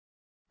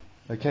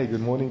Okay,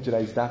 good morning.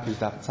 Today's daf is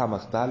daf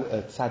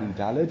Tzadi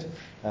Daled.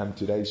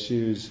 Today's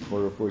shoes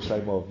for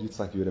Shlomo of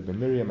Yitzchak Yehuda ben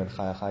Miriam and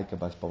Chaya Chaika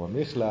Bas Baba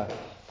Michla.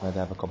 They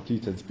have a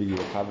complete and speedy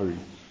recovery.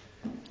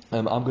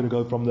 I'm going to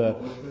go from the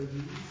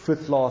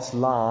fifth last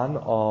line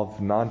of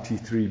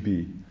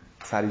 93b.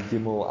 Tzadi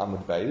Gimel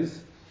Amud Beis.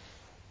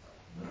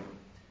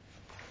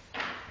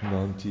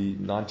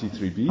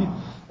 93b.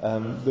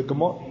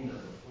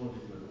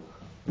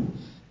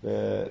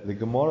 The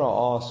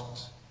Gemara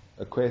asked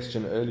a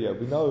question earlier.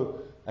 We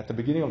know at the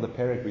beginning of the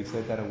parak we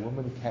said that a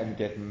woman can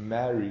get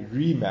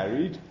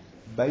remarried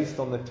based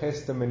on the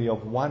testimony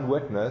of one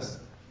witness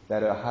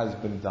that her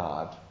husband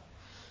died.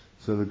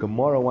 So the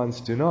Gemara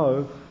wants to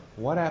know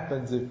what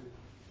happens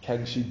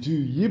can she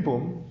do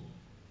yibum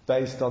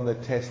based on the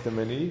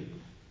testimony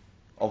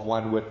of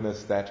one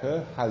witness that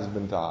her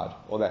husband died,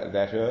 or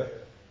that her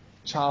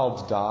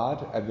child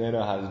died and then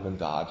her husband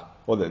died,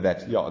 or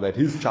that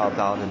his child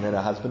died and then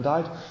her husband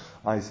died.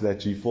 So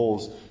that she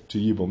falls to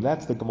yibum.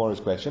 That's the Gemara's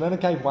question. And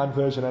it gave one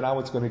version, and now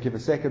it's going to give a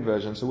second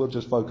version, so we'll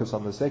just focus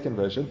on the second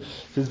version.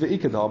 It says,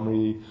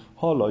 V'ikadamri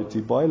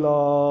holoiti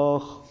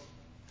boilach.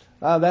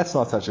 That's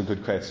not such a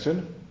good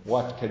question.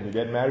 What, can you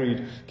get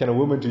married? Can a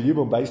woman do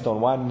yibum based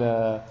on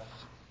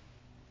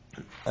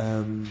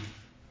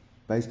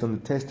based on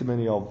the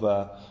testimony of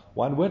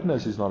one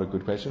witness is not a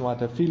good question.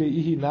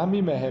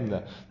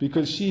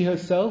 Because she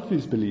herself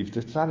is believed.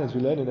 The son, as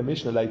we learn in the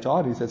Mishnah later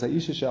on, he says,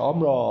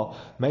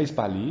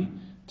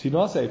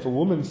 if a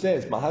woman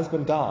says, my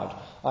husband died,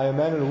 a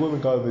man and a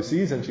woman go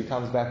overseas and she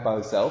comes back by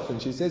herself and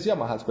she says, yeah,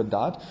 my husband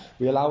died,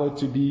 we allow her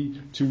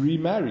to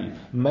remarry.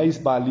 Meis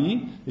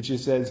Bali, if she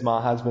says,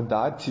 my husband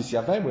died,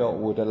 Tisyavem, we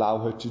would allow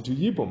her to do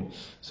yibum.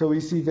 So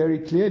we see very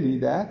clearly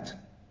that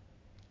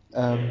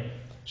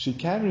she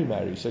can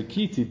remarry. So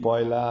kiti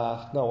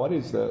boilach. No,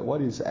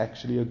 what is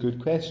actually a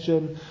good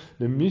question?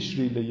 The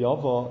mishri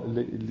leyavama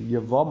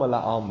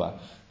la'alma,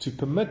 to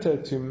permit her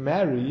to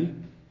marry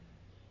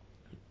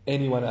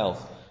anyone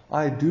else.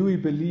 Do we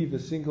believe a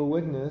single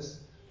witness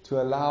to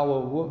allow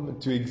a woman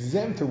to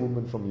exempt a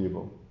woman from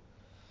yibum?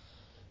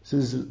 This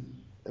is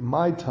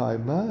my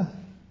timer.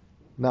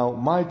 Now,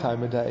 my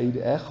time at Eid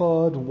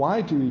Echad,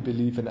 why do we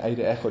believe in Eid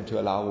Echad to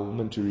allow a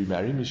woman to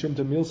remarry?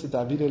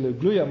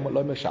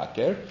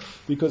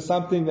 Because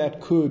something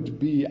that could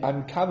be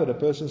uncovered, a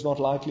person's not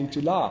likely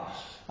to lie.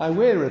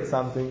 Where it's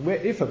something where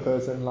if a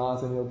person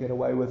lies and he'll get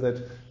away with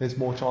it, there's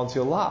more chance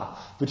he'll lie.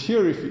 But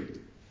here,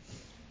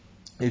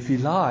 if he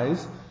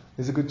lies,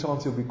 there's a good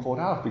chance he'll be caught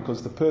out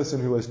because the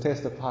person who has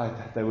testified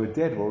that they were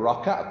dead will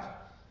rock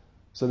up.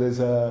 So there's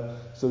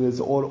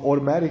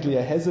automatically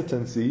a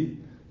hesitancy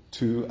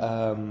to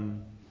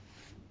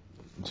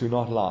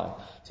not lie.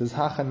 It says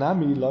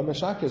hachanami lo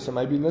meshakir. So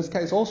maybe in this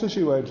case also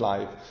she won't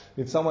lie.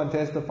 If someone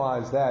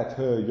testifies that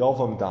her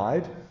Yevamos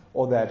died,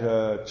 or that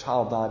her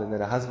child died and then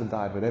her husband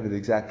died, whatever the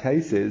exact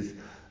case is,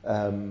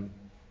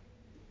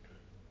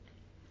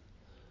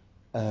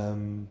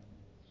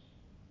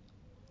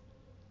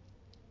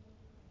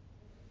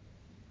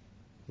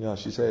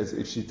 she says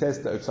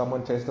if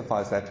someone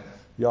testifies that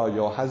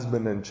your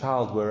husband and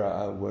child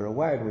were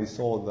away and we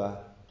saw the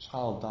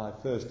child die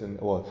first,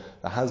 or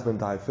the husband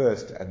die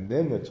first and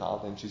then the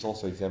child, and she's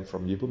also exempt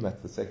from yibum.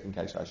 That's the second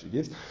case she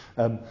gives.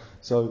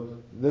 So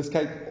this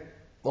case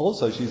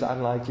also she's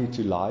unlikely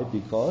to lie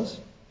because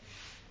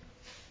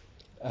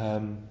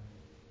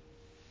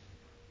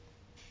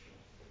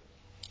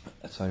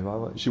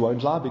she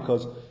won't lie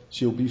because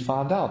she'll be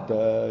found out.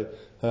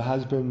 Her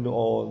husband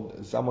or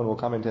someone will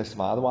come and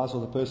testify otherwise,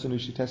 or the person who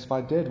she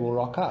testified dead will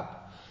rock up.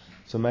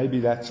 So maybe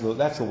that's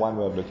the one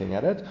way of looking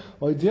at it.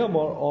 Or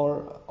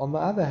on the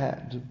other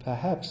hand,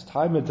 perhaps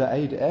time at the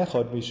Eid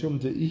Echad mishum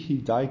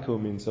de'ihi daiko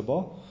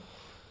minsaba,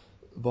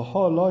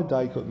 v'ha lo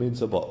daiko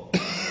minsaba.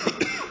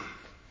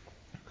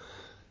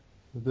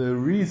 The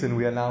reason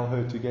we allow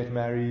her to get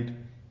married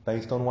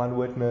based on one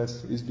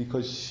witness is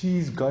because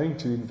she's going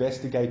to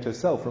investigate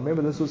herself.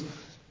 Remember, this was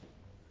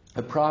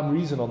a prime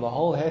reason on the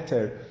whole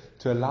heter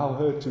to allow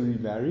her to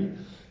remarry,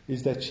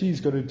 is that she's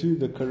going to do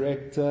the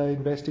correct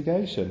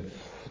investigation.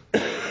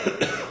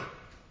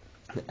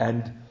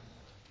 And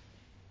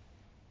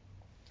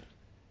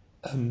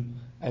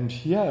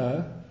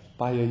here,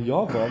 by a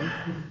Yavam,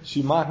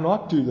 she might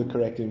not do the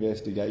correct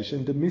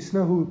investigation. The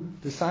Misnahu,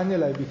 the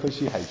Sanyale, because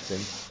she hates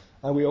him.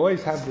 And we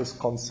always have this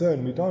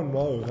concern. We don't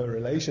know her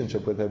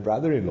relationship with her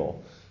brother-in-law.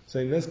 So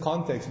in this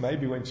context,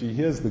 maybe when she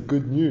hears the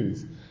good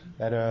news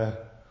that I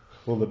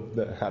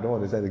don't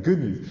want to say the good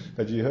news,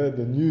 but she heard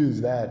the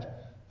news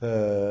that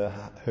her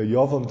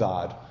Yavam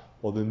died,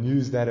 or the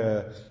news that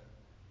her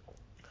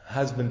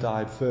husband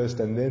died first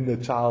and then the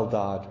child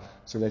died,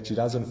 so that she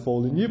doesn't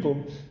fall in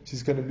yibum,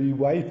 she's going to be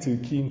way too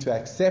keen to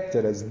accept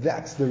it as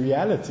that's the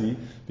reality,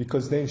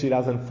 because then she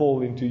doesn't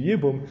fall into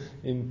yibum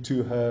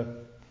into her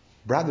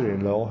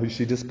brother-in-law who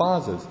she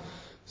despises.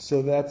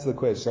 So that's the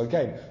question. So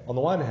again, on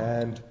the one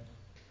hand,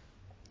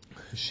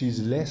 she's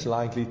less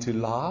likely to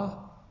lie,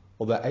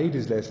 or the aid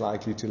is less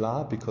likely to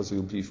lie because he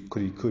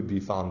could be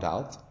found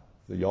out.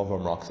 The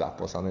Yavam rocks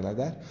up or something like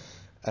that.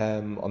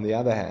 On the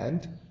other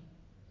hand,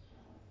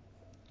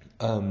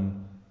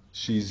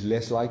 she's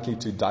less likely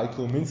to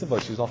daikul mitzvah.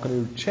 She's not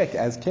going to check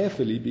as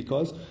carefully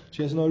because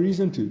she has no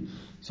reason to.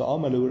 So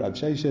Amalu Rab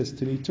Sheishes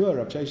Tinitua.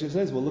 Rab Sheishes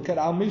says, well, look at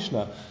our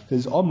Mishnah.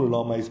 There's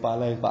Amrullah Meis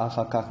Baalei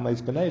V'achakach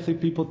Meis B'nei.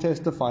 People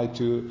testify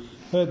to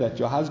her that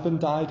your husband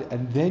died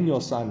and then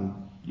your son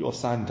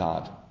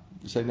died.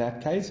 So in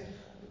that case,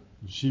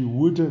 she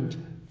wouldn't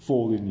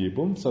fall in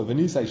yibum. So when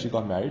you say she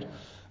got married,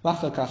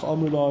 V'achakach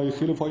Amrullah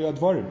Yichilu Foyad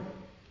Dvarim.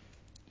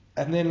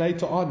 And then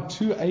later on,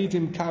 two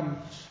Eidim come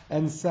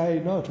and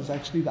say, no, it was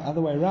actually the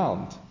other way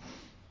around.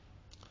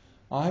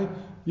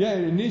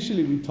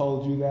 Initially we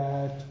told you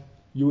that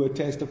you were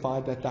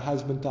testified that the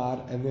husband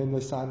died and then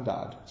the son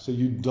died. So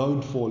you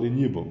don't fall in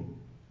yibum.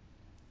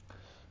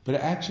 But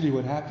actually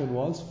what happened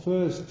was,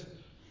 first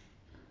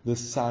the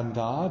son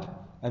died,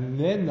 and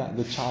then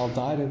the child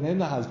died, and then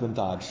the husband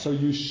died. So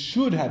you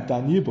should have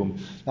done yibum.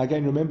 Now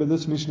again, remember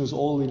this mission is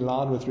all in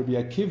line with Rabbi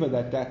Akiva,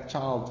 that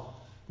child,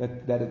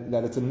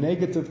 that it's a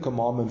negative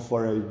commandment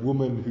for a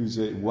woman who's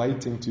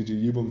waiting to do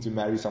yibum to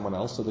marry someone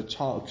else. So the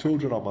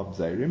children are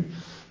mamzerim.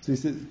 So he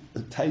says,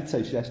 Tate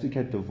says she has to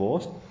get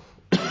divorced.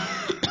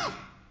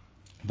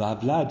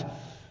 Va'avlad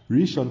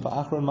rishon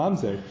va'achron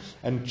mamzer,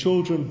 and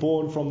children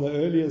born from the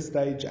earlier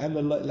stage and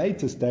the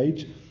later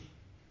stage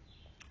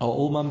are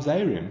all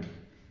mamzerim.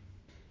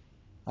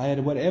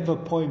 At whatever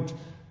point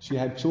she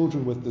had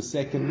children with the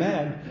second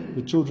man,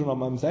 the children are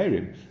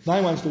mamzerim. Now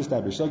he wants to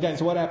establish. So again,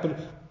 so what happened?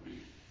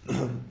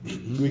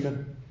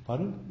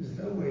 Pardon? There's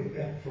no way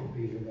back from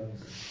being a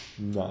mamzer.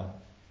 No.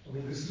 I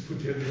mean, this is for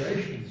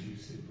generations, you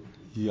said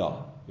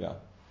before. Yeah.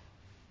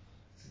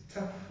 It's a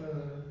tough.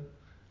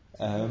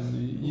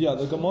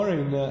 The Gemara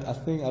in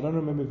I don't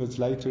remember if it's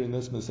later in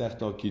this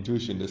Masechta or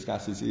Kiddushin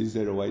discusses, is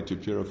there a way to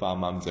purify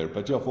mamzer?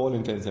 But for all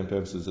intents and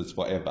purposes, it's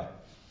forever.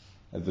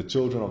 The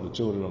children of the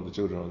children of the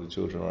children of the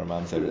children are a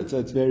mamzer.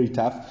 It's very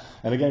tough.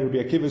 And again, Rabbi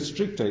Akiva is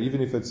stricter,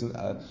 even if it's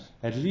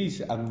at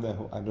least, I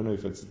don't know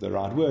if it's the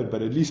right word,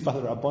 but at least by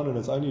the Rabbanon,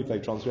 it's only if they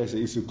transgress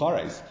the Isu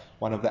Kares,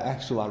 one of the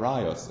actual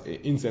arayos,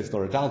 incest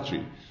or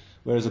adultery.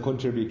 Whereas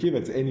according to Rabbi Akiva,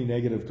 it's any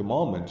negative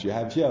commandment. You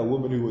have here a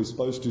woman who was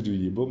supposed to do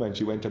yibum and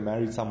she went and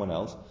married someone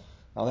else.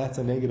 Now that's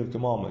a negative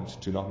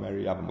commandment, to not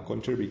marry Yavim.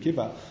 According to Rabbi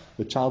Akiva,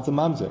 the child's a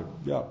mamzer.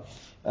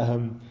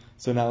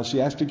 So now she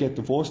has to get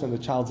divorced and the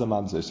child's a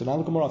mamzer. So now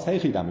the Gemara asks, hey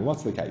Chidami,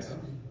 what's the case?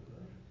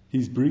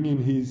 He's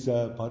bringing his,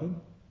 pardon?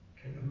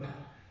 Can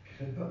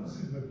a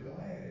mamzer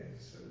Magaya,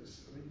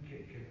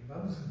 can a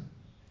mamzer...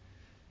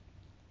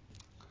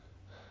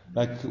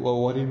 Like, well,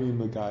 what do you mean,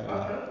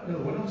 Magaya? No,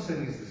 what I'm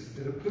saying is this,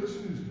 that a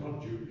person who's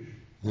not Jewish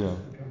has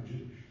become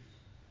Jewish.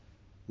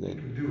 They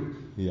can do it.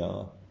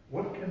 Yeah.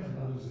 What can a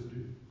mamzer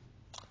do?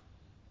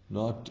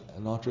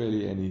 Not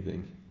really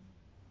anything.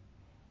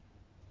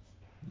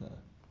 No.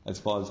 As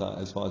far as I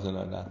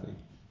know, nothing.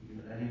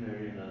 You can only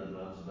marry another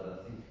mamzer, but I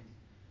think,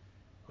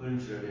 according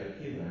to Rabbi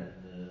Akiva,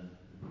 and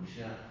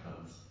Mashiach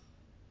comes,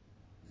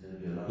 there's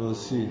going to be a lot more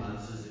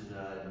mamzers in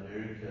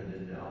America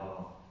than there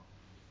are.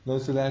 No,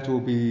 so that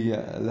will be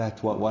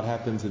what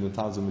happens in the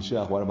times of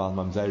Mashiach. What about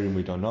mamzerim?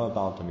 We don't know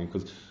about. I mean,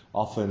 because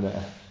often,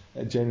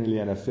 generally,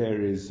 an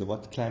affair is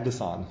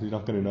clandestine. You're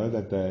not going to know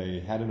that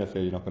they had an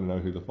affair. You're not going to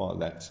know who the father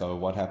that. So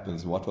what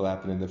happens? What will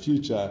happen in the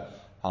future?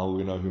 How will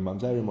we know who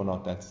mamzerim or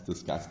not? That's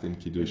discussed in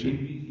Kiddushin.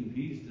 If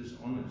he's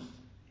dishonest,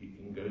 he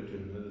can go to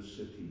another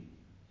city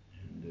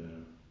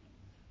and.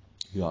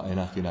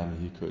 Enachinami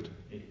he could.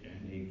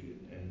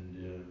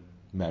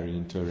 Marry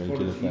into a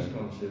regular family. As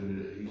far as he's concerned,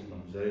 his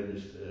mamzer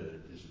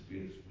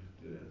disappears, but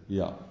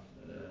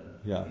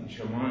in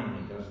Shamayim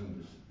he doesn't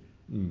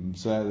disappear.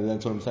 So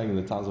that's what I'm saying. In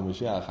the times of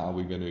Mashiach, how are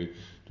we going to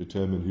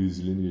determine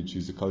whose lineage,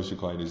 who's a kosher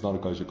kohen, who's not a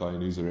kosher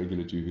kohen, who's a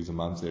regular Jew, who's a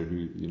mamzer,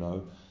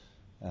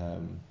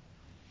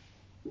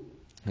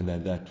 and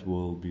that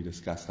will be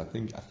discussed. I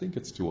think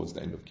it's towards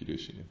the end of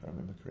Kiddushin, if I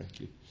remember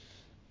correctly.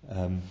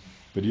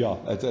 But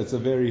it's a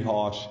very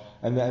harsh,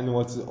 and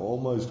what's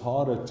almost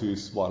harder to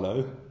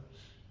swallow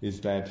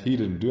is that he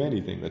didn't do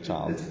anything, the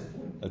child. That's the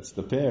point. It's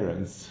the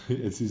parents.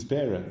 It's his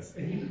parents.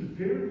 And even the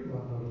parent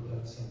might not have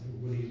done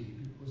something willingly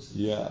because...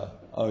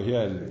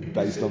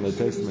 based on the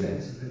testimony.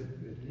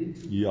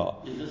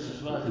 This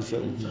is why the also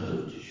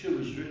to show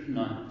is written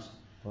on it.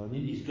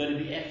 He's got to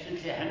be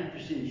absolutely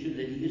 100% sure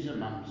that he is a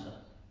mamzer.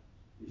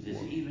 If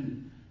there's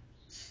even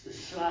a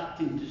slight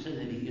thing to say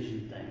that he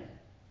isn't there,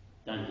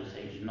 don't just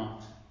say he's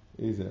not.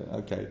 Is it?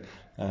 Okay.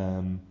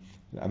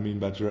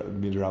 But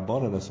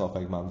Rabbanan and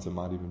Safek Mamzer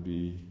might even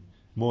be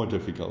more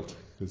difficult,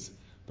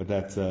 but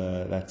that's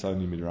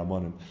only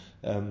Midrabanan.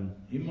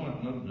 He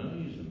might not know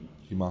he's a mamzer.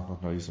 He might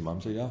not know he's a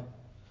mamzer, yeah.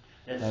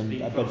 That's the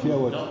big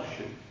problem with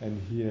adoption. When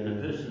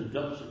a person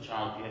adopts a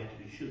child, you have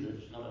to be sure that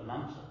it's not a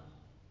mamzer.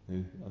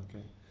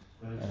 Okay.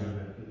 Well, it's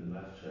in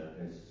life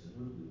cases, it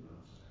would be a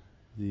mamzer.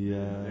 In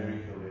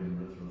America, when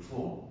with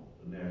reform,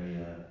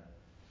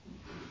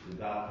 the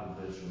guy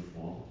converts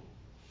reform,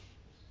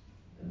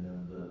 and then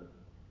the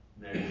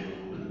married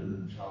woman and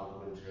the child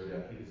according to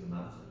Rabbi Akiva is a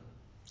mamzer.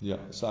 Yeah,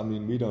 so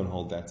we don't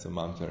hold that's a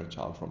mamzer, a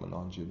child from a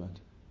non-Jew, but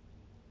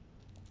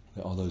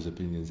there are those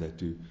opinions that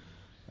do.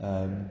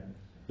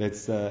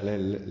 let's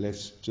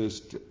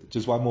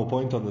just one more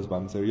point on this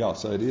mamzer. Yeah,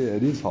 so it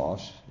is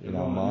harsh in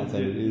our minds,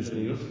 and it is.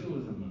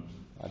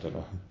 I don't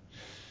know.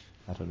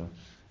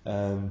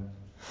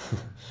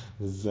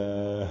 This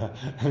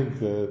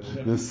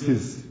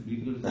is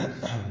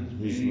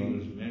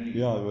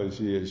yeah. Well,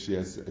 she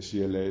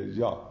alleged,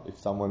 yeah. If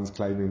someone's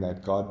claiming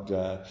that God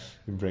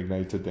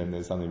impregnated them,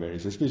 there's something very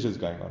suspicious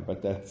going on.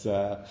 But that's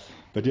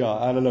but yeah.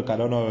 I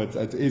don't know.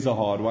 It is a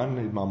hard one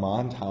in my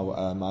mind how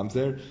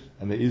mamzer,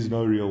 and there is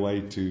no real way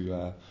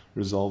to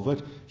resolve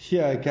it.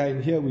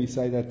 Here we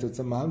say that it's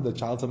the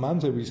child's a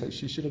mamzer. We say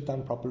she should have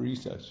done proper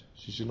research.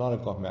 She should not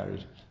have got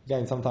married.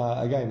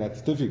 Again,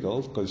 that's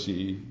difficult because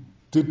she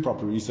did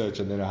proper research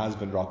and then her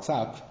husband rocks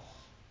up,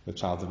 the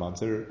child's a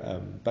mamzer.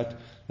 But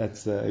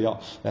that's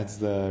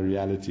the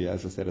reality.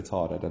 As I said, it's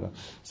hard. I don't know.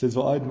 Says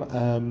so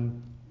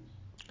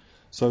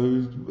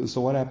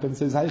what happens?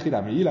 Says if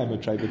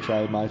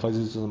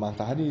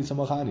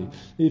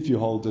you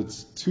hold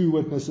it's two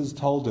witnesses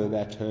told her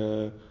that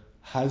her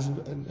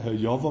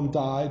Yevamos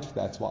died.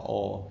 That's why,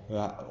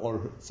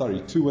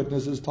 two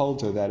witnesses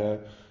told her that her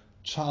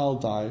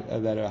child died,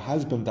 that her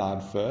husband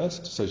died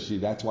first, so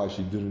that's why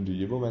she didn't do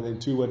yibum, and then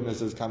two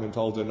witnesses come and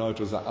told her, no, it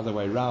was the other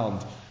way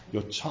around,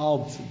 your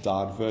child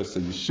died first, so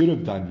you should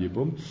have done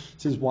yibum. It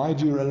says, why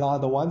do you rely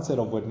on the one set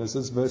of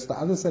witnesses versus the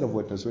other set of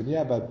witnesses? When you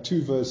have a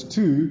 2 verse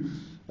 2,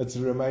 it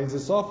remains a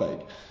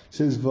sofek. It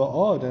says,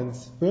 v'od, and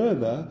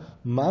further,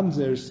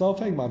 mamzer,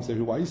 sofek mamzer.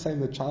 Why are you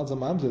saying the child's a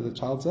mamzer? The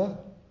child's a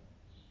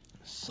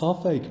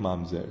sofek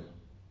mamzer.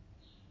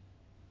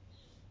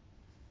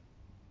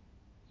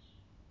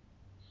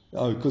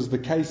 Oh, because the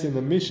case in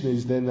the Mishnah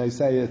is then they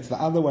say it's the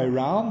other way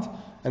round,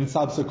 and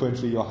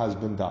subsequently your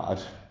husband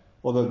died,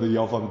 or the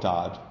Yevamos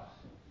died.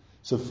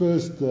 So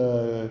first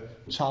the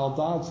child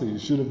died, so you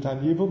should have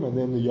done yibum, and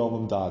then the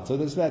Yevamos died. So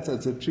it's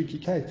a tricky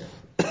case.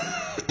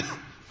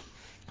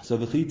 So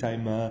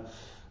v'chitayim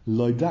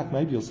loidak,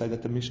 maybe you'll say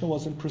that the Mishnah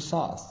wasn't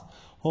precise.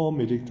 No,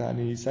 you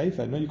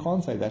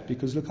can't say that,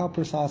 because look how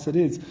precise it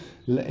is.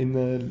 In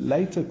the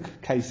later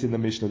case in the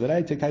Mishnah, the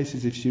later case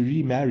is if she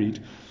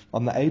remarried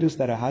on the Eidos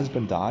that her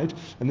husband died,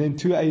 and then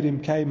 2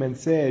 Eidim came and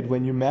said,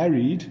 when you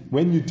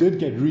did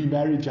get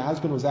remarried, your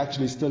husband was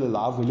actually still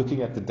alive. We're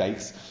looking at the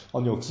dates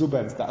on your ksuba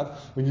and stuff.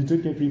 When you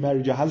did get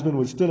remarried, your husband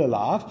was still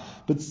alive,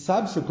 but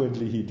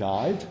subsequently he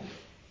died.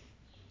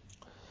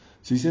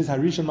 So he says,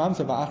 Harishon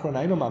mamzer v'achron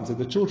eino mamzer.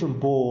 The children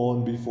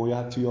born before you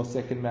had to your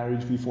second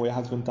marriage, before your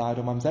husband died,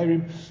 are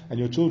mamzerim, and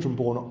your children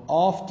born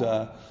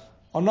after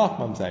are not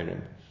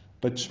mamzerim.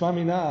 But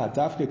shmamina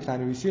dafke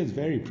kani, we see it's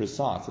very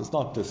precise. It's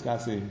not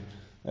discussing.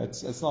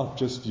 It's not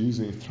just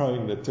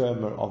throwing the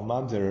term of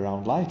mamzer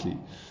around lightly.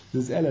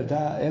 There's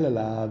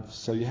eladav,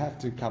 so you have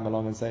to come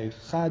along and say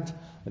chad.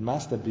 It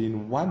must have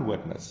been one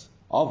witness.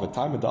 And the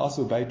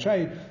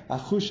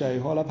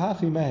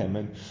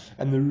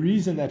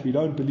reason that we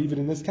don't believe it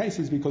in this case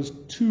is because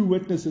 2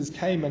 witnesses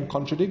came and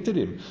contradicted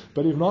him.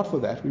 But if not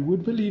for that, we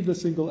would believe the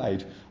single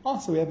aid.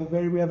 So we have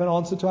an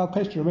answer to our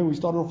question. Remember, we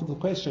started off with the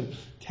question: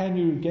 can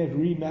you get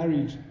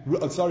remarried? Do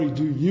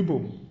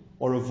yibum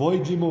or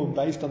avoid yibum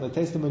based on the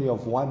testimony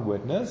of one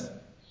witness?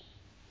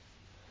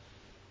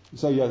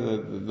 So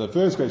the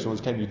first question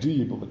was, can you do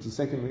yibum? But the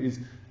second is,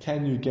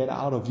 can you get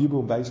out of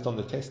yibum based on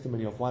the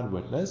testimony of one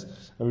witness?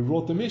 And we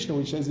brought the Mishnah,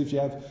 which says if you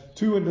have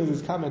 2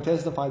 witnesses come and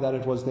testify that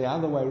it was the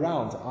other way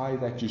around, i.e.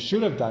 that you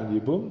should have done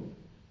yibum,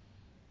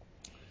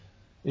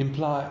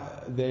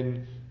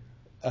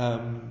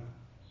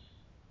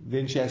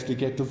 then she has to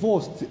get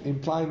divorced,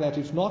 implying that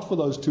if not for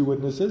those 2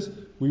 witnesses,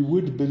 we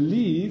would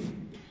believe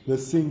the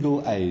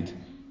single aid.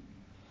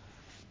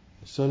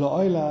 So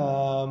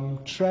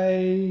la'olam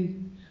trey.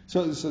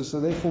 So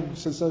therefore,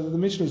 the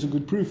Mishnah is a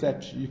good proof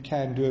that you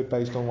can do it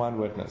based on one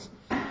witness.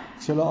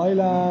 So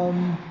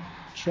la'olam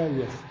trey,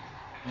 yes.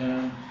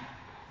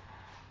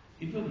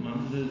 If a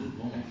mamzer is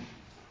born,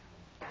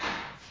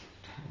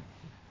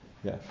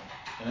 yeah. Is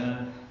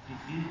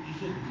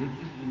it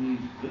written in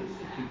his birth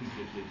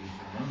certificate that he's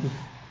a mamzer?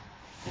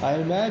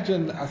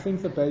 I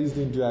think the Beis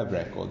Din do have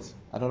records.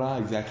 I don't know how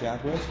exactly how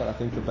it works, but I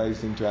think the Beis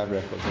Din do have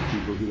records of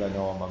people who they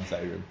know are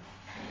mamzerim.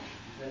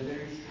 They're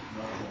very strict.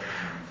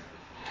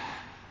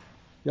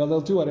 Yeah,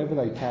 they'll do whatever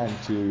they can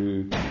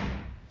to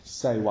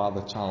say why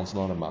the child's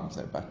not a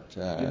mamzer, but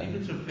if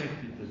it's a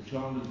fact that the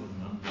child is a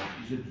mamzer,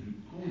 is it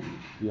recorded?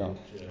 Yeah,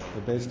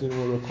 the Beis Din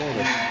will record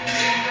it.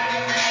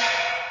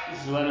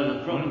 This is one of the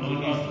problems on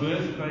his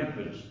birth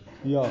papers.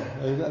 Yeah,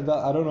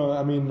 I don't know.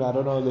 I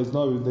don't know. There's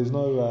no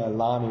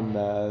line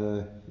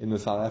in the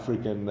South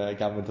African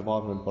government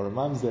department for a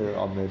mamzer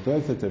on their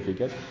birth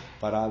certificate,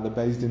 but the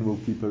Beis Din will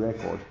keep a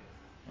record.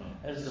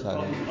 As the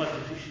problem of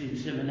artificial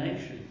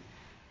insemination.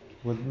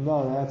 Well,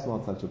 no, that's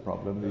not such a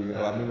problem.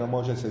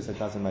 Moshe says it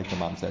doesn't make a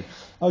mamzer.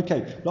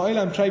 Okay,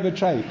 lo'ilam trei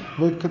v'trei.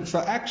 So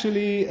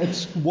actually,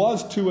 it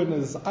was 2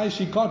 witnesses.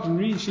 She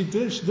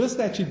did this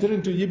that she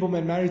didn't do yibum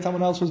and marry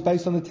someone else was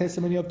based on the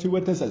testimony of 2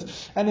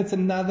 witnesses. And it's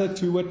another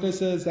 2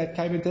 witnesses that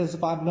came and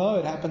testified. No,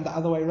 it happened the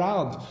other way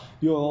around.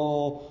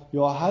 Your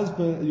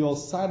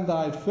son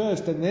died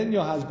first, and then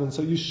your husband.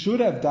 So you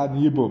should have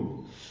done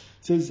yibum.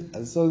 says,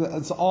 so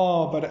it's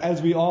but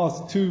as we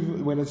asked,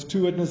 when it's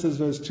two witnesses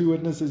versus two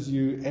witnesses,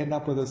 you end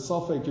up with a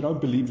suffix. You don't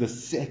believe the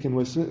second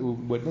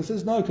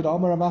witnesses. No,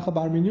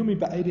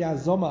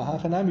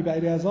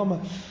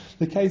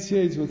 the case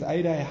here is with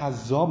Eidei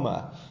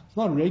Hazoma. It's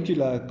not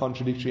regular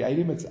contradictory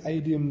Eidim, it's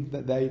Eidim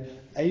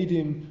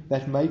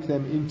that make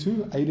them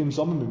into Eidim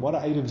Zomimim. What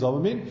are Eidim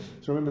Zomimim?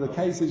 So remember, the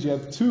case is you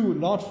have two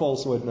not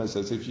false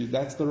witnesses.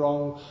 That's the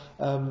wrong,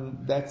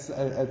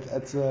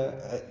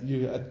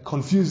 it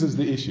confuses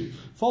the issue.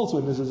 False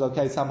witnesses,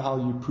 okay,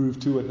 somehow you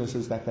prove two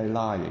witnesses that they're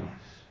lying.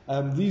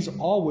 These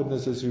are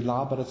witnesses who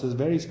lie, but it's a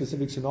very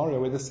specific scenario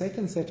where the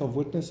second set of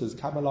witnesses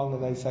come along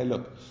and they say,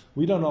 look,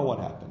 we don't know what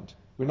happened.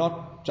 We're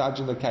not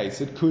judging the case.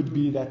 It could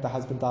be that the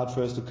husband died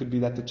first. It could be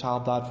that the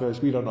child died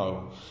first. We don't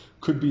know.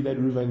 Could be that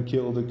Reuven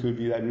killed. It could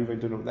be that Reuven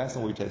didn't. That's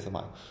not what we're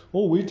testifying.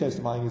 All we're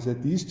testifying is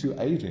that these two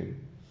Eidim,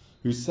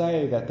 who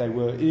say that they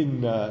were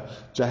in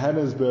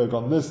Johannesburg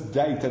on this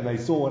date and they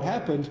saw what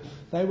happened,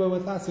 they were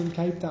with us in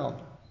Cape Town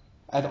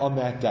on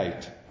that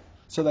date.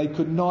 So they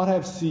could not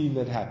have seen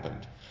that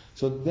happened.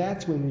 So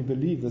that's when we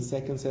believe the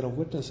second set of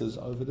witnesses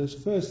over this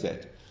first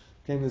set.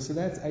 Okay, so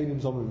that's Eidim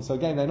Zomim. So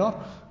again, they're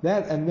not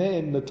that, and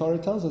then the Torah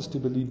tells us to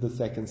believe the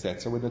second set.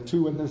 So when the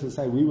two witnesses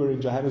say we were in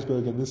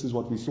Johannesburg and this is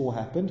what we saw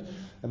happened,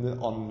 and then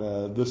on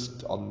the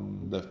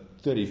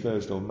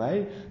 31st of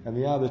May, and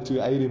the other two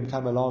Eidim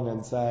come along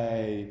and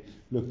say,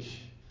 look,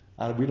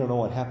 we don't know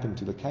what happened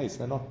to the case.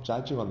 They're not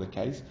judging on the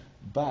case,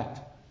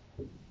 but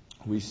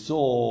we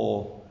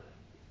saw.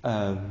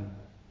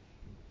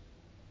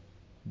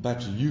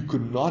 But you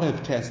could not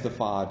have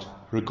testified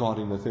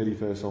regarding the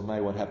 31st of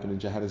May what happened in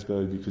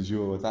Johannesburg because you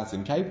were with us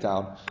in Cape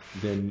Town,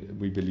 then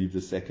we believe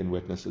the second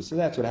witnesses. So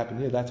that's what happened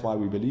here. That's why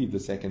we believe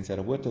the second set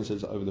of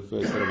witnesses over the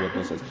first set of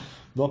witnesses. I'm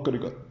not going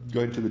to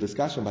go into the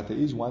discussion, but there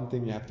is one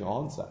thing you have to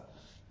answer.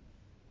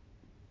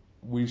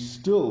 We're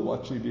still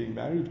what you're being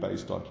married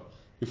based on.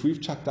 If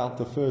we've chucked out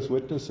the first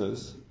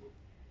witnesses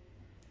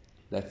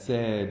that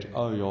said,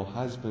 oh, your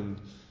husband,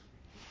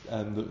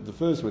 and the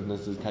first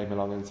witnesses came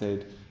along and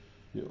said,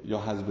 your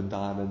husband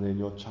died and then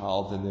your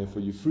child, and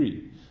therefore you're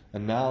free.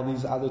 And now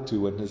these other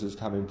two witnesses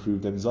come and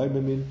prove them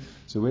Zoimamin.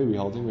 So where are we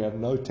holding? We have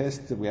no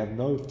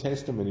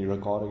testimony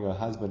regarding her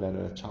husband and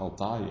her child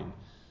dying.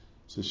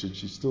 So should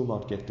she still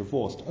not get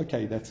divorced?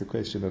 Okay, that's the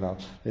question, and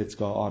let's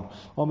go on.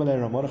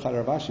 Rav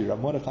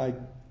Mordechai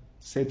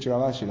said to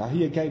Ravashi, now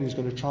he again is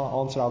going to try to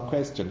answer our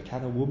question.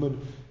 Can a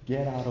woman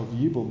get out of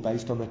yibum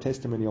based on the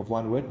testimony of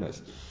one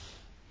witness?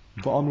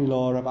 Some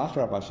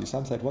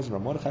say it wasn't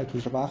Rav Mordechai, it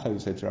was Rav Acha who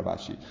said to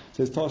Ravashi. It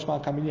says, Toshma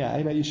Kaminia,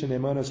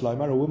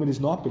 a woman is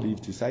not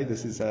believed to say,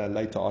 this is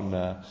later on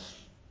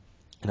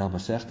in our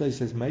Masechta, he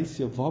says, my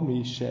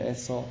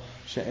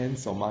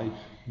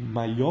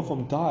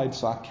Yovam died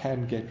so I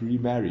can get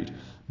remarried.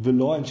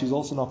 And she's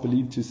also not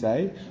believed to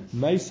say,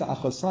 my sister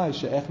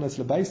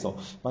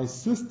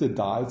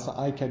died so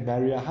I can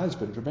marry her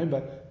husband.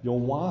 Remember, your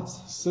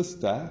wife's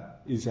sister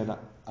is an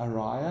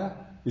araya,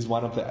 is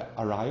one of the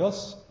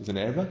arayos, is an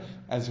erva,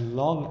 as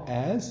long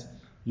as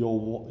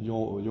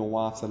your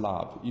wife's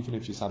alive, even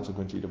if you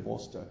subsequently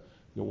divorced her.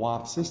 Your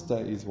wife's sister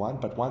is one,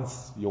 but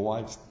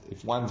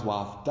if one's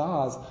wife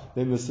dies,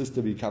 then the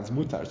sister becomes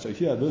mutar. So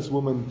here, this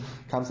woman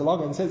comes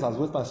along and says, I was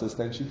with my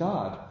sister and she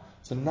died.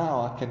 So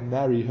now I can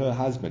marry her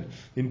husband.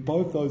 In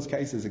both those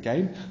cases,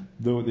 again,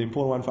 the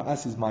important one for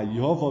us is my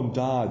Yovam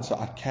died, so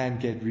I can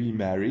get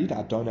remarried.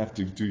 I don't have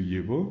to do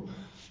yibum.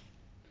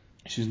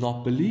 She's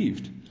not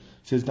believed. It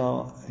says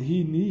now,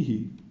 he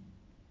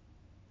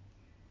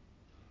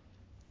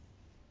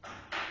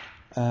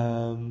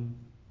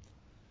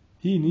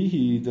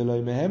we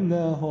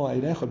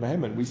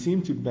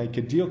seem to make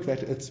a deal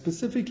that it's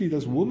specifically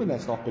this woman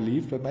that's not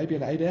believed, but maybe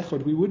an Eid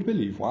Echad we would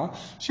believe. Why?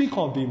 She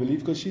can't be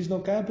believed because she's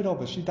not gabed of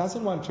her. She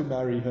doesn't want to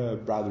marry her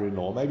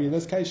brother-in-law. Maybe in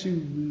this case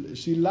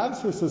she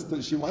loves her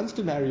sister. She wants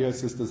to marry her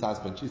sister's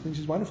husband. She thinks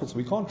she's wonderful, so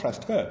we can't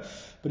trust her.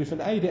 But if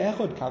an Eid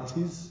Echad comes,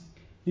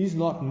 he's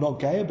not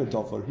gabed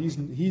of her.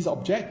 He's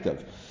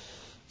objective.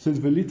 Says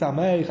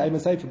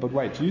but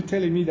wait, you're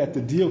telling me that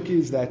the deal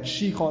is that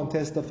she can't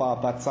testify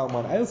but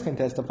someone else can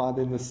testify,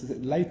 then this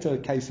later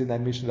case in that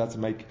mission doesn't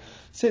make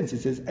sense.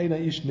 It says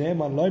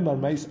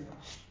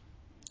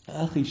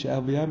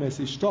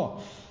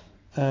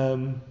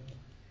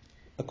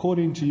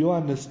according to your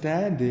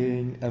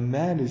understanding, a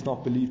man is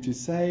not believed to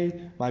say,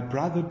 my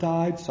brother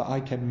died so I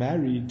can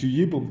do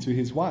yibum to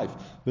his wife.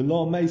 So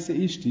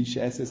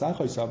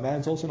a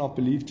man's also not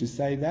believed to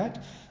say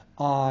that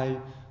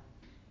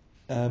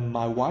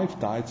my wife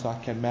died so I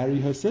can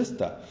marry her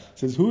sister. It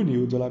says, this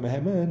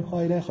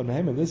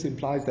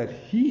implies that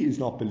he is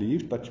not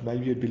believed, but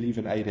maybe you'd believe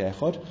in Eid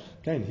Echad.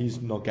 Again, he's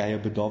not gaya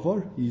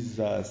bedover.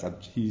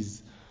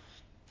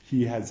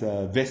 He has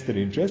a vested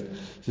interest.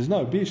 It says,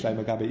 no,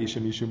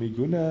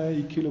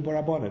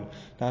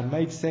 now it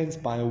makes sense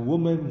by a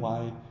woman,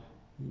 so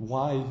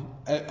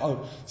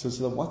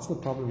what's the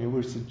problem here?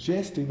 We're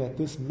suggesting that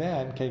this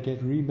man can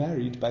get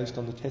remarried based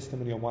on the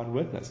testimony of one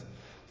witness.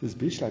 We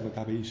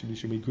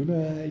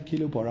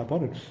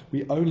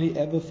only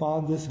ever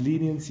found this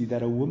leniency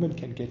that a woman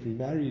can get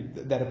remarried,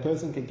 that a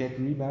person can get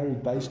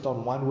remarried based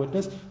on one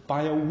witness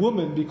by a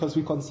woman because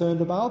we're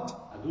concerned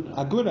about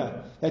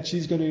aguna, that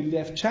she's going to be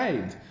left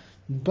chained.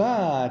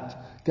 But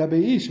a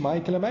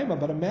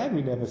man,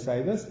 we never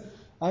say this.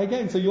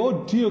 Again, so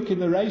your diuk in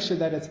the ratio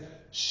that it's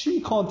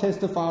she can't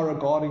testify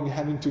regarding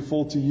having to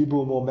fall to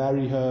yibum or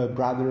marry her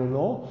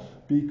brother-in-law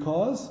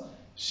because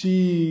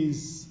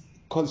she's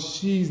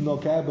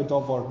nokeh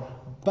b'davar,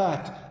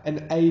 but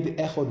an aid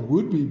echad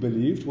would be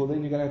believed. Well,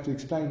 then you're going to have to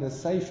explain the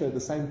sefer,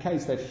 the same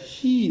case, that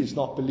he is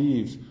not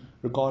believed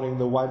regarding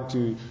the one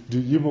to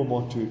do yibum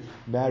or to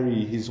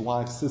marry his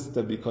wife's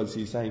sister because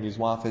he's saying his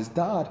wife has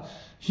died.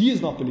 He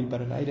is not believed,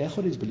 but an aid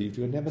echad is believed.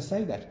 You would never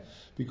say that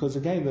because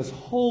again, this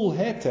whole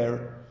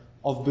heter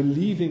of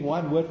believing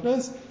one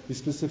witness is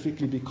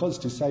specifically because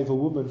to save a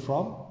woman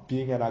from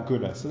being an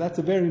aguna. So that's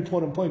a very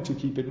important point to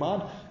keep in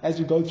mind as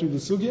you go through the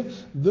sugya.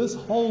 This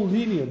whole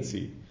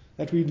leniency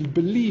that we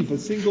believe a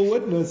single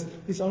witness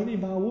is only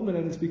by a woman,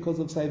 and it's because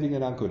of saving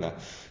an aguna.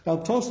 Now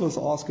Tosfos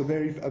asks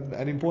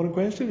an important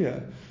question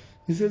here.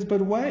 He says,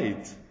 but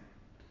wait,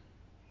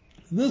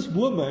 this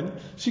woman,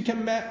 she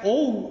can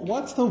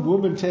what's the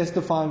woman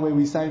testifying where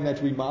we're saying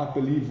that we might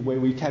believe, where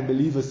we can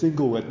believe a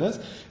single witness,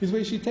 is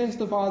where she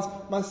testifies,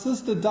 my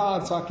sister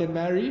died so I can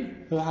marry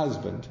her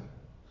husband.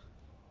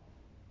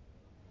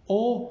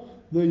 Or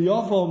the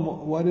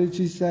Yavam, what did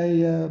she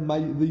say? The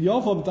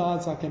Yavam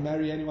died so I can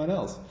marry anyone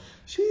else.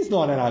 She's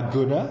not an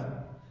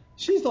aguna.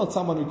 She's not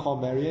someone who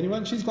can't marry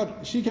anyone.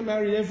 She can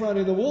marry everyone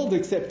in the world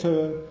except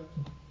her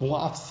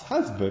wife's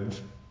husband.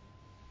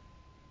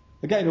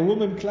 Again, a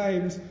woman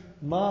claims,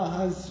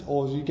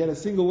 or you get a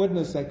single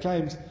witness that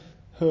claims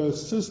her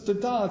sister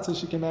died so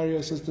she can marry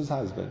her sister's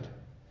husband.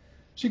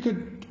 She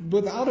could,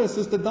 without her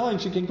sister dying,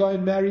 she can go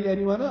and marry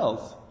anyone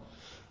else.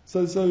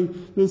 So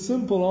the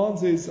simple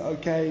answer is,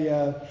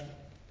 okay,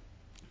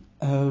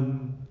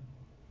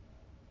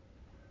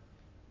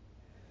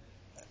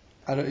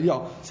 I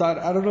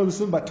don't know the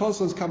simple, but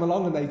Tosfos come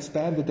along and they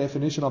expand the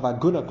definition of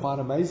aguna quite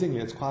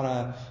amazingly.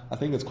 I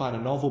think it's quite a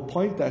novel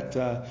point that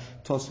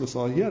Tosfos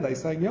are here. They're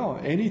saying,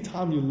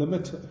 anytime you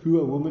limit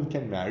who a woman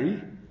can marry,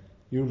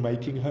 you're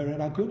making her an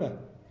aguna.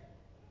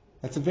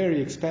 That's a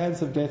very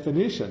expansive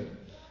definition.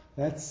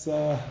 That's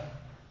so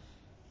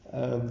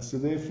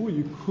therefore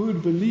you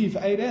could believe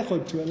Eid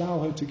Echad to allow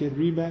her to get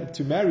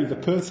to marry the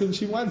person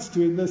she wants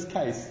to in this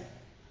case.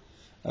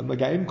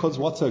 Again, because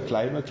what's her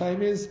claim? Her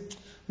claim is,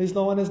 there's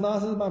no one as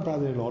nice as my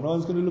brother-in-law. No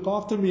one's going to look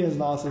after me as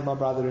nice as my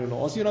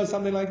brother-in-law. So,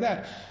 something like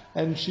that.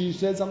 And she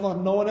says, no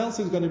one else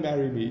is going to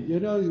marry me.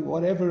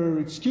 Whatever her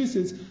excuse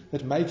is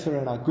that makes her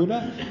an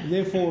aguna.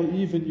 Therefore,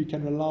 even you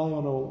can rely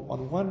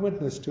on one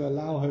witness to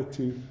allow her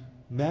to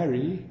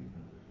marry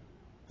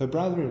her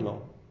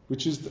brother-in-law.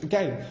 Which is,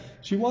 again,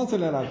 she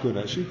wasn't an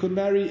aguna. She could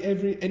marry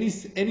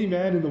any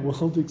man in the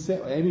world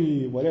except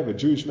any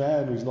Jewish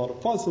man who's not a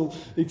apostle,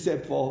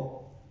 except for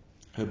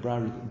her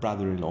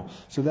brother-in-law.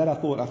 So that I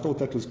thought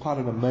that was quite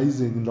an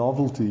amazing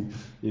novelty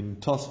in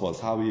Tosfos,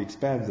 how he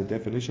expands the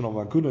definition of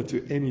aguna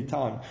to any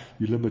time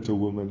you limit a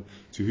woman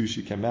to who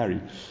she can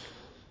marry.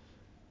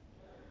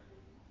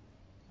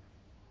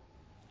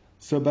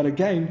 So, but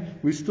again,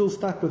 we're still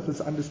stuck with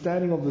this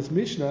understanding of this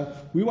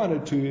Mishnah. We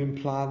wanted to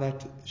imply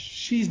that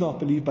she's not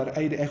believed, but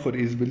Eid Echad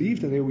is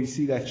believed, and there we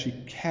see that she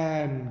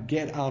can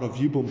get out of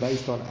yibum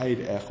based on Eid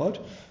Echad.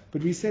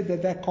 But we said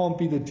that can't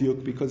be the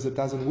diuk because it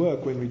doesn't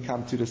work when we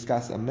come to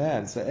discuss a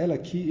man. So ela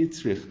ki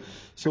itzrich.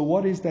 So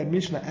what is that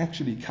Mishnah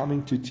actually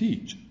coming to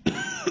teach?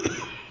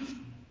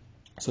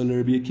 So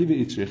Rabbi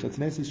Akiva itzrich. It's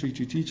necessary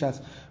to teach us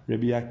for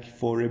Rabbi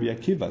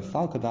Akiva.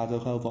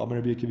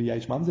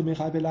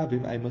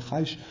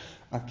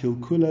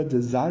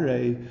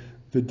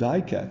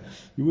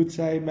 You would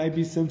say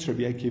maybe since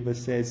Rabbi Akiva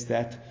says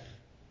that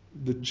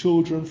the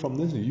children from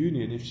this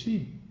union, if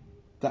she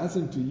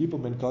doesn't do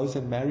yibum and goes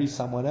and marries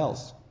someone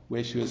else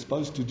where she was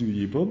supposed to do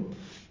yibum,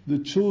 the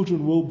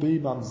children will be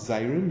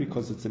mamzerim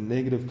because it's a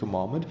negative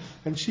commandment,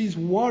 and she's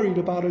worried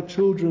about her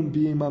children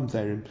being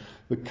mamzerim.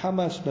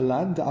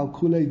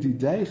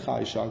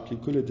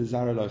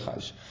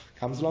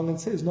 Comes along and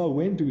says, no,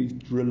 when do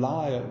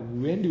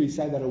we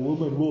say that a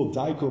woman will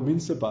daiko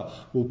minsaba,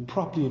 will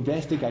properly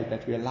investigate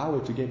that we allow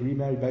her to get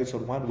remarried based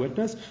on one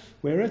witness,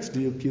 where it's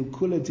the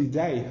kilkula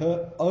didei,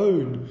 her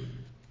own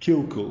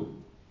kilkul.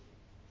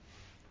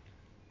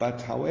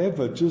 But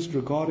however, just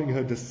regarding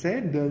her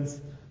descendants,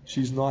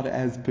 she's not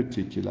as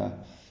particular.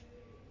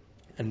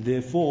 And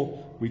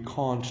therefore, we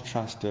can't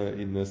trust her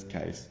in this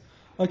case.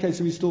 Okay,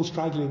 so we're still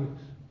struggling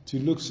to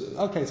look.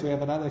 Okay, so we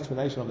have another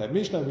explanation of that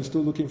Mishnah. We're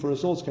still looking for a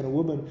source. Can a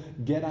woman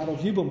get out of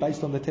yibum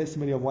based on the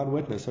testimony of one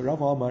witness? So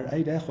Rav Amar,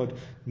 Eid Echad,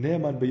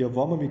 Ne'eman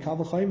b'Yevamos mikal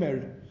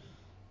v'chomer.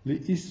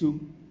 Le'isu.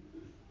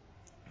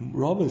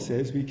 Rava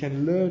says we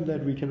can learn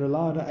that we can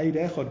rely on an Eid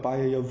Echad by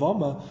a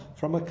Yevama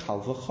from a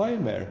kal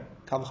v'chomer.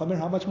 Kal v'chomer,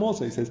 how much more?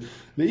 So he says,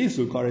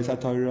 Le'isu kares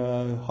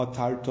haTorah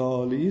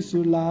hatarta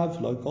le'isu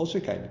lav lo kol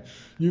shekain.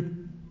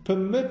 You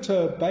permit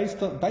her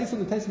based on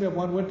the testimony of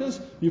one witness,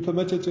 you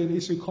permit her to an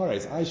Isu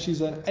Kores.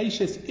 She's an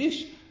Ashes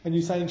Ish, and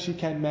you're saying she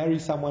can marry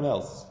someone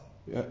else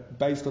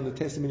based on the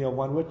testimony of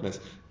one witness.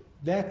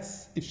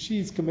 That's, if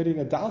she's committing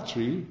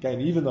adultery,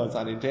 again, even though it's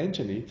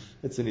unintentionally,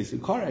 it's an Isu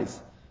Kores.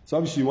 So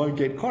obviously you won't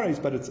get Kores,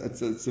 but it's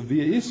a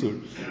severe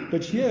Isur.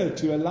 But here,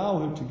 to allow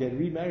her to get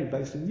remarried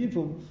based on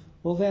Yibum,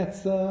 well,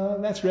 that's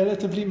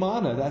relatively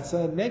minor. That's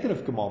a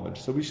negative commandment.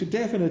 So we should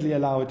definitely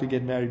allow her to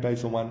get married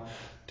based on one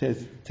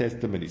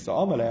testimony.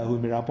 So one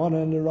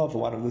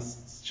of the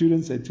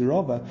students said to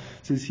Rava,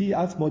 says he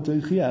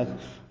well,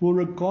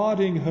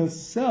 regarding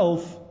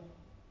herself,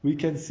 we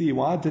can see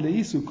why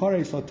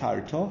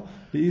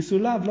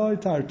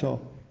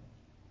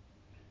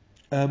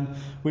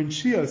when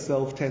she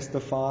herself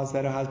testifies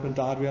that her husband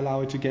died, we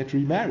allow her to get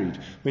remarried.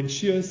 When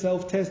she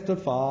herself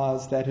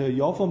testifies that her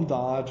Yavam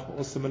died,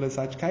 or similar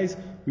such case,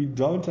 we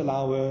don't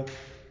allow her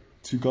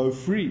to go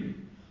free.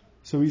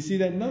 So we see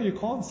that, no, you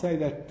can't say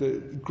that.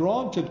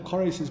 Granted,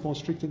 Kores is more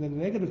stricter than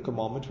the negative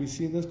commandment. We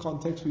see in this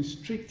context we're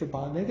stricter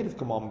by a negative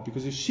commandment,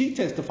 because if she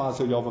testifies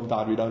her Yavam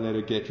died, we don't let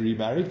her get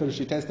remarried. But if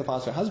she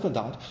testifies her husband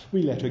died,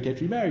 we let her get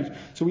remarried.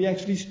 So we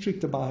actually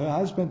stricter by her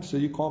husband, so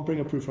you can't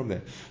bring a proof from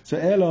there. So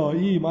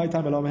Eloi, my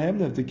time Elohim,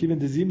 the given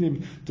the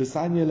Zimnim, the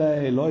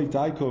Sanyele, Eloi,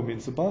 Daiko,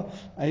 Minsaba,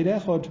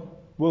 Eirechod.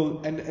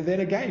 Well, and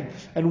then again,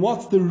 and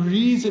what's the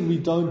reason we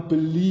don't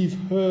believe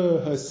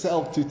her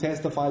herself to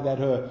testify that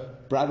her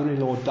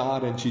brother-in-law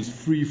died and she's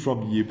free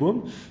from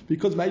Yibum?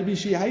 Because maybe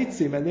she hates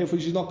him and therefore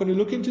she's not going to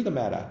look into the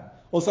matter.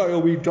 Or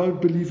we don't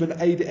believe in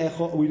Eid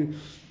Echod.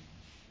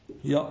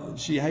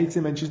 She hates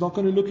him and she's not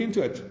going to look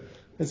into it.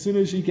 As soon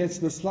as she gets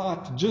the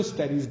slight gist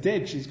that he's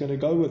dead, she's going to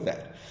go with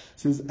that.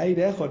 Says Eid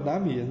Echod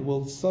Nami, and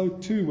well, so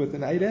too with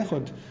an Eid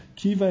Echod.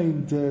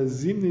 Kivain de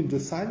Zimnin de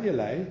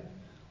Sanyele.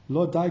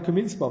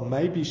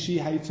 Maybe she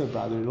hates her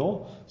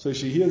brother-in-law, so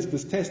she hears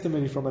this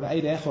testimony from an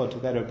Eid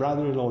Echod that her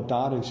brother-in-law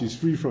died and she's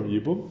free from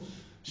Yibum.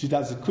 She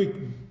does a quick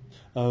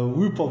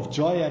whoop of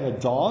joy and a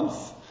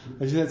dance,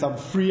 and she says, I'm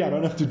free, I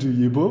don't have to do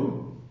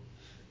Yibum.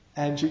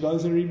 And she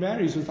goes and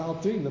remarries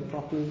without doing the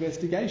proper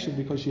investigation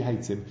because she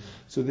hates him.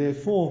 So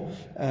therefore,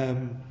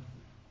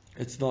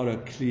 it's not a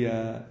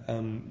clear,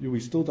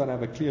 we still don't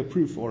have a clear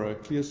proof or a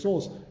clear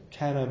source.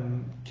 Can a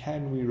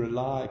woman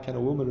rely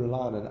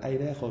on an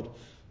Eid Echod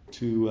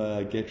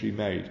to get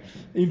remarried?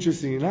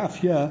 Interesting enough,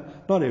 here,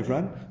 not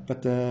everyone,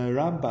 but the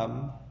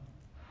Rambam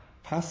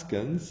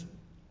Paskins,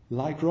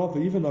 like Rava,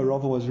 even though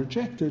Rava was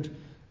rejected,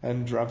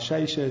 and Rav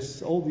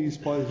Sheshes, all these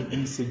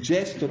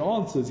suggested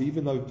answers,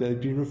 even though they've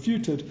been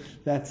refuted,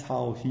 that's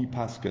how he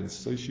Paskins.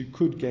 So she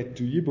could get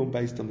to Yibum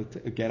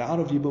get out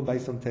of Yibum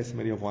based on the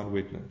testimony of one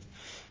witness.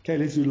 Okay,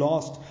 let's do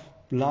last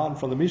line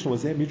from the Mishnah.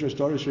 Was there Midrash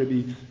Dorish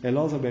Rabbi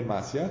Elazar ben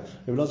Masya?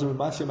 Rabbi Elazar ben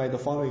Masya made the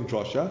following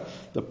drosha.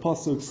 The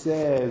pasuk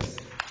says,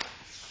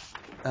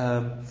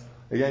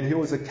 again, here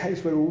was a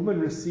case where a woman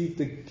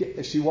received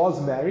she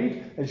was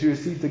married and she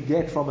received a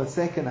get from a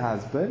second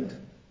husband.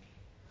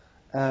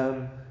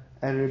 And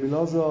Rabbi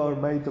Elazar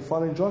made the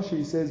following drosha.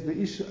 He says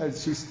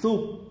she's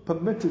still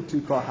permitted to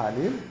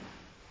Kohanim.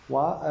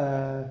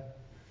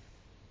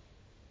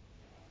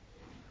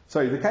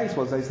 Sorry, the case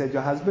was they said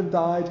your husband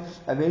died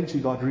and then she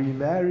got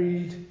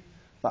remarried.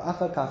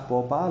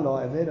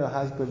 And then her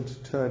husband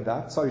turned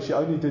up. Sorry, she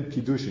only did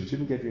Kiddushin. She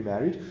didn't get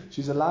remarried.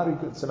 She's allowed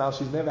to, so now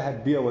she's never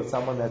had beer with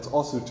someone that's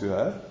also to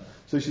her.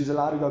 So she's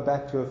allowed to go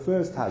back to her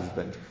first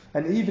husband.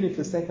 And even if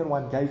the second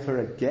one gave her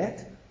a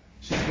get,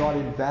 she's not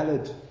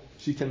invalid.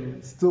 She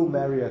can still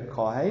marry a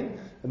Kohen.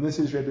 And this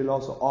is Rabbi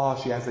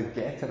Elazar. She has a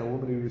get, and a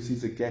woman who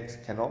receives a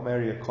get cannot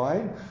marry a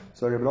Kohen.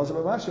 So Rabbi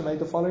Elazar made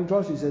the following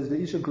drosha. He says,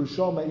 "Ve'isha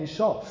grusha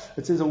me'isha."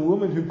 It says a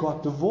woman who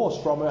got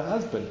divorced from her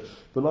husband.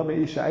 But not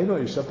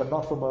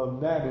from a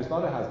man who's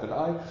not a husband.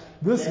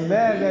 This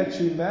man that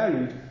she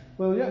married,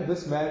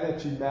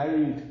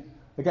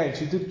 again,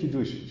 she did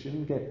Kiddushin. She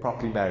didn't get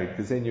properly married,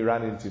 because then you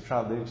run into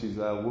trouble. Then she's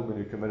a woman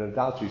who committed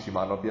adultery. She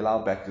might not be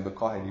allowed back to the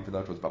Kohen, even though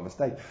it was by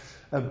mistake.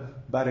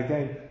 But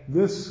again,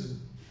 this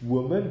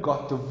woman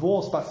got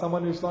divorced by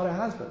someone who's not her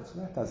husband. So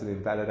that doesn't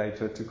invalidate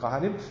her to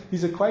Kohanim.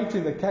 He's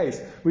equating the case,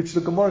 which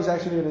the Gemara is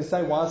actually going to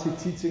say, why is he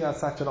teaching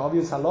us such an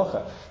obvious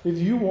halacha? If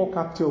you walk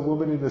up to a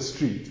woman in the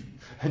street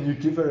and you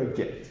give her a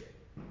get,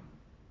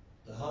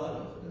 the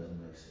halacha doesn't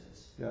make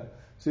sense. Yeah.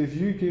 So if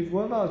you give,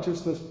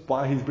 just this,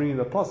 why he's bringing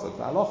the pasuk,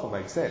 the halacha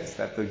makes sense,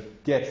 that the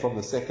get from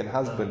the second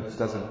husband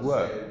doesn't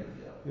work.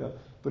 Yeah.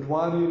 But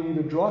why do you need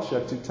a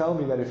drosha to tell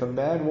me that if a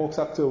man walks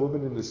up to a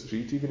woman in the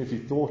street, even if he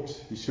thought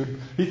he should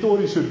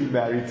be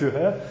married to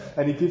her,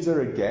 and he gives her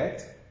a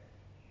get,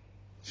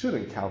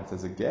 shouldn't count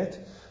as a get.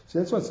 So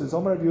that's what it says.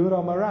 Rabbi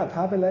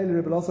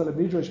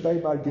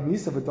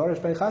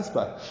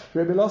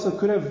Elazar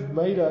could have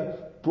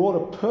brought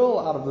a pearl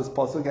out of this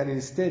pasuk, and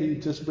instead he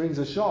just brings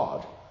a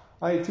shard.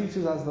 He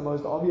teaches us the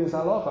most obvious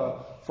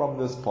halacha from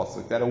this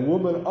pasuk, that a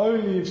woman,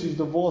 only if she's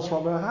divorced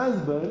from her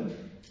husband,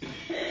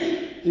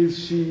 is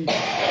she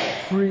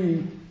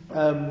free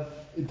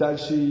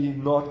does she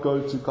not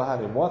go to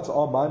Kohanim? What's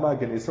my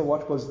Ganisa?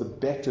 What was the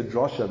better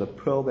drosha, the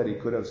pearl that he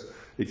could have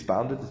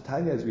expounded? The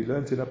Tanya, as we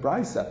learned in a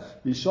Brisa,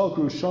 Isha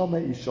Grushama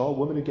Isha, a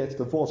woman who gets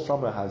divorced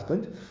from her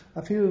husband,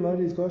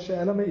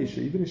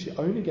 even if she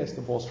only gets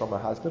divorced from her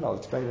husband, I'll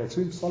explain that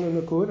soon,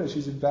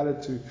 she's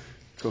invalid to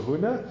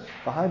kahuna.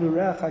 Behind the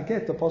reach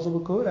haget, the possible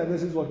kahuna, and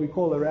this is what we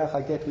call a reach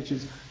haget, which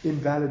is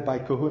invalid by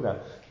kahuna.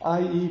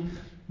 I.e.,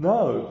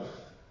 no.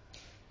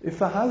 If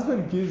a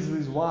husband gives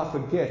his wife a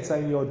get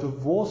saying you're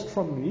divorced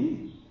from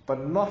me,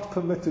 but not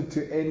permitted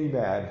to any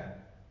man,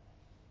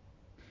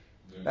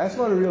 that's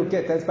not a real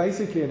get. That's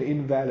basically an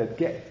invalid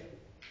get,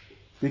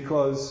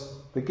 because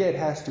the get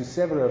has to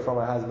sever her from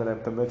her husband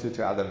and permit her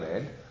to other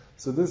men.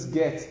 So this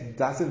get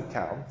doesn't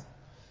count.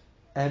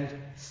 And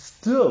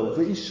still,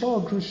 the Isha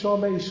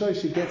Grushama Isha,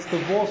 she gets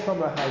divorced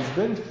from her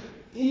husband.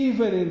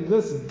 Even in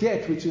this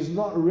get, which is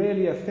not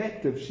really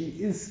effective, she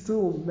is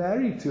still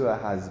married to her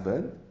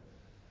husband.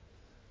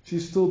 She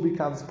still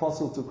becomes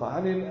possible to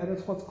Kohanim, and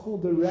it's what's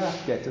called the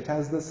Reach get. It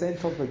has the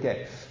scent of the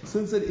get.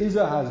 Since it is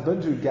her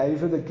husband who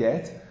gave her the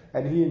get,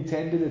 and he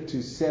intended it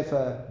to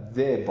sever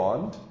their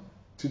bond,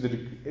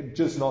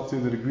 just not to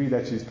the degree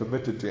that she's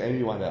permitted to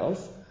anyone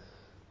else,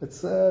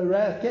 it's a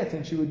Reach get,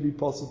 and she would be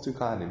possible to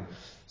Kohanim.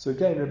 So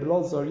again, Rebbe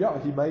Elazar,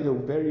 he made a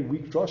very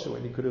weak drosha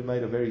when he could have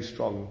made a very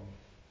strong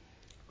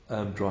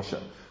drosha.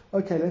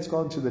 Okay, let's go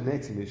on to the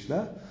next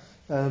Mishnah.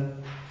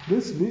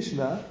 This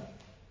Mishnah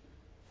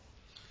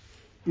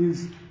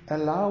is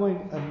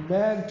allowing a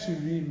man to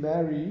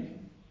remarry.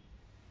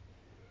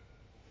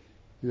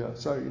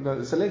 So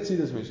let's see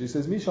this Mishnah. It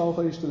says,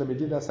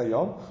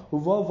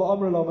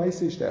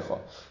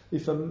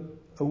 if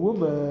a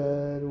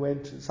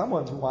woman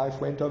someone's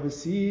wife went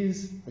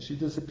overseas, she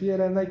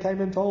disappeared, and they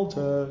came and told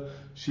her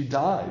she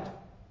died.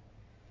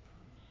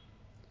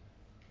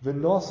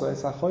 And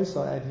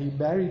he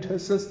married her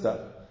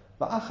sister.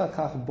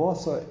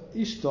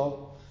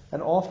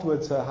 And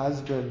afterwards her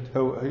husband,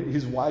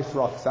 his wife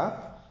rocks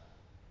up.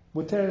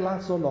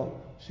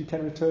 She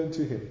can return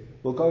to him.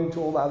 We'll go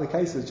into all the other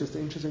cases. Just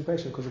an interesting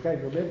question, because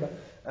again, remember,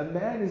 a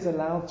man is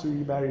allowed to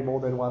remarry more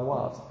than one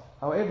wife.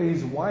 However,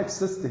 his wife's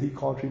sister he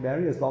can't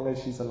remarry as long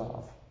as she's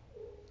alive.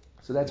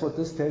 So that's what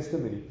this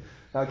testimony.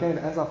 Now again,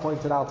 as I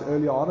pointed out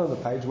earlier on the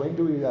page, when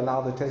do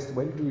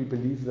we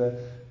believe the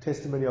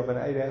testimony of an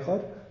Eid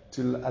Echad?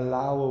 To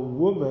allow a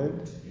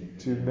woman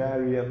to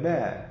marry a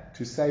man,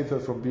 to save her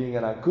from being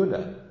an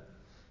aguna.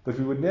 But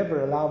we would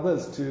never allow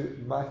this to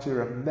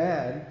matter a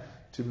man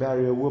to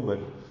marry a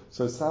woman.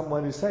 So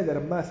someone who say that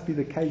it must be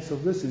the case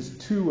of this is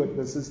two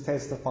witnesses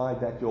testified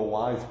that your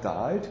wife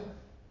died.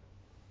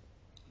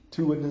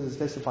 Two witnesses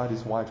testified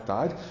his wife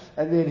died,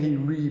 and then he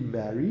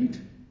remarried.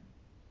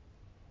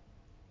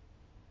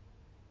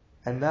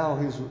 And now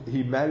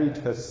he married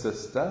her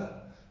sister,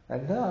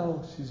 and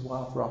now his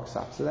wife rocks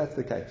up. So that's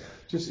the case.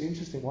 Just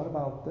interesting. What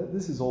about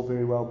this? Is all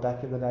very well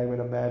back in the day when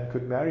a man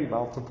could marry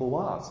multiple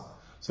wives.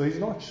 So he's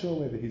not sure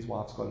whether his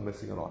wife's gone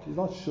missing or not. He's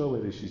not sure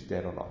whether she's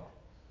dead or not.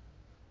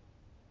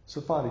 So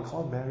fine, he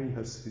can't marry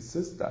his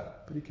sister,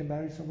 but he can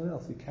marry someone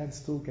else. He can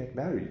still get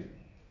married.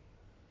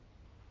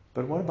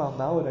 But what about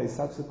nowadays,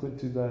 subsequent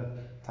to the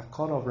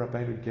takon of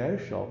Rabbeinu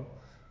Gershom,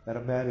 that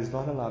a man is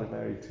not allowed to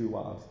marry two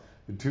wives?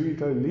 Do we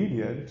go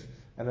lenient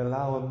and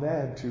allow a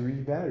man to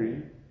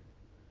remarry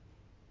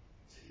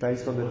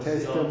based on the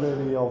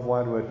testimony of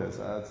one witness?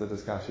 That's a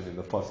discussion in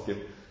the poskim.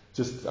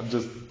 I'm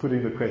just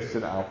putting the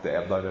question out there.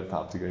 I don't have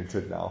time to go into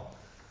it now.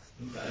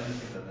 The only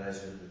thing that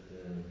goes with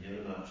the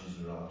Yevamos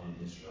is around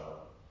in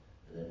Israel,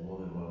 and then more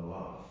than one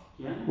wife.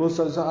 Yeah. Well,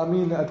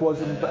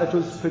 it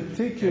was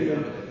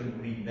particularly. They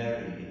couldn't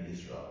remarry in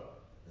Israel.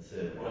 The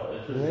third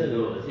wife. Well, they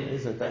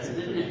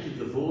didn't have to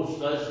divorce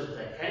those that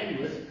they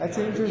came with. That's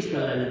interesting.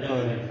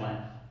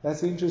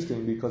 That's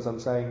interesting because I'm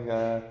saying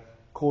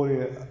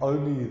calling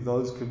only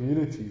those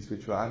communities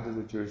which were under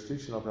the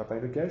jurisdiction of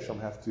Rabbeinu Gershom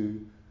have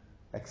to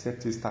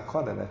accept his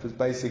takon, and that was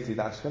basically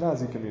the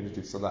Ashkenazi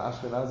community. So the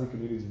Ashkenazi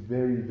community is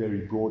very, very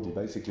broadly,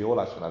 basically all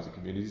Ashkenazi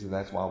communities, and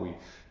that's why we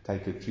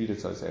treat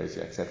it so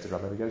seriously, accepted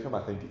Rabbeinu Gershom.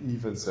 I think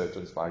even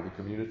certain Sephardi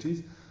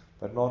communities,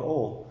 but not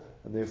all.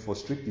 And therefore,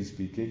 strictly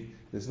speaking,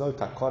 there's no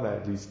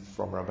takona, at least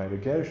from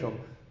Rabbeinu Gershom,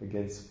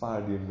 against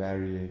Sephardim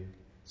marrying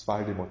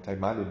Sephardim or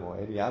Taimanim or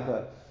any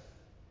other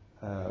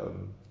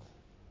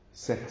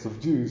sects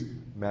of Jews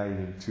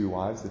marrying two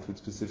wives. That would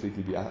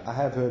specifically be. I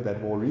have heard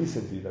that more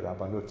recently the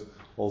Rabbanut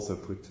also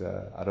put,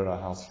 I don't know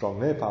how strong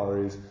their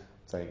power is,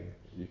 saying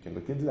you can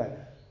look into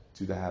that.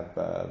 Do they have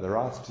the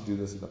rights to do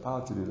this and the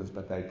power to do this?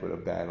 But they put a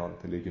ban on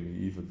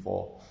polygamy even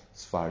for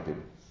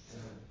Sephardim.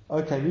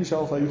 Okay,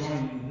 Michelle.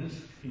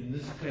 In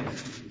this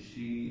case,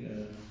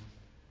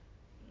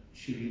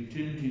 she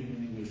returned to him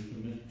when he was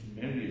permitted to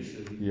marry her, so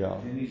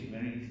then he's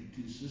married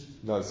to two sisters.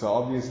 No, so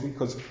obviously,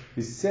 because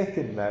his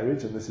second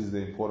marriage, and this is the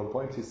important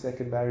point, his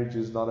second marriage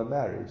is not a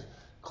marriage.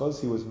 Because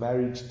he was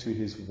married to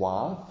his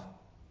wife.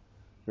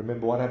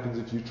 Remember what happens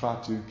if you try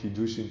to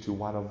kiddush into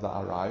one of the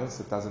arayos,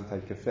 it doesn't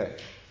take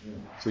effect. Yeah.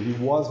 So he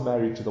was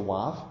married to the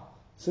wife.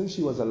 Since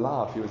she was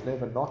alive, he was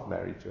never not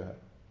married to her.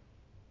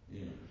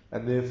 Yeah.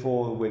 And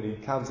therefore, when he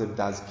comes and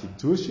does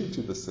kiddushin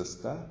to the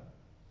sister,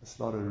 it's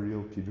not a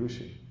real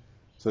kiddushin.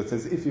 So it's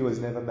as if he was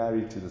never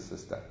married to the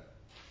sister.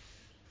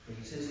 But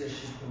he says here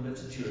she's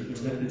permitted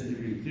to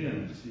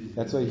return.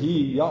 That's why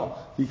he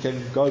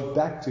can go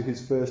back to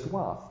his first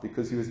wife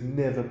because he was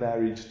never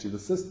married to the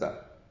sister.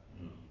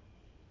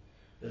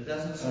 But it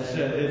doesn't say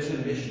it's a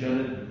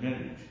valid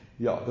marriage.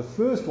 Yeah, the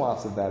first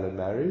wife's a valid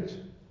marriage,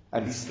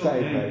 and he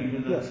stayed married.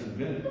 Even though it's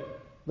invalid.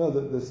 No,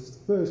 the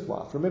first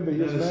wife. Remember, he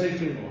was married.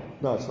 Second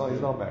wife. No, it's not.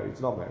 He's not married.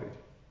 He's not married.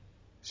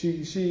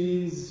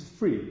 She's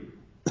free.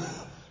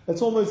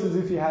 It's almost as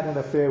if he had an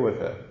affair with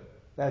her.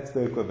 That's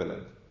the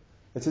equivalent.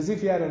 It's as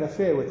if he had an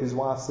affair with his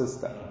wife's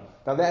sister.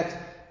 Now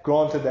that,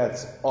 granted,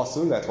 that's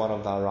asu, that's one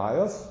of the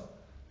harayos.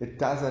 It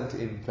doesn't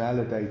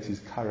invalidate his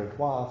current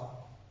wife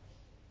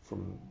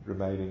from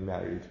remaining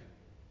married.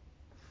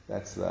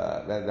 That's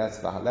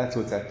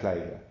what's at play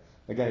here.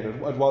 Again,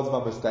 it was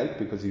by mistake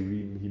because he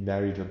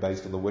married her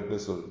based on the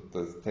witness or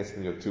the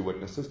testimony of two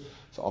witnesses.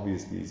 So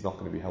obviously he's not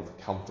going to be held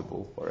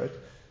accountable for it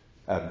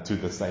to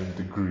the same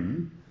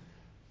degree.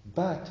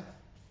 But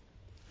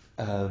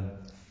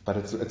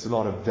it's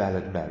not a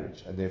valid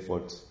marriage, and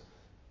therefore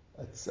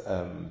it's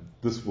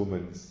this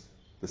woman's,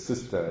 the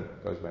sister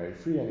goes married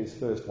free, and his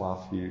first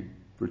wife he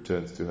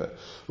returns to her.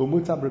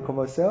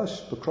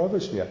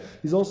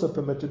 He's also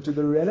permitted to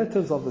the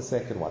relatives of the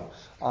second one.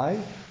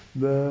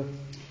 The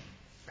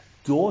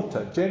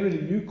daughter.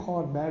 Generally, you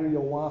can't marry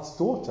your wife's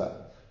daughter,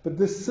 but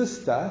this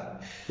sister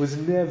was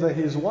never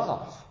his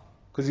wife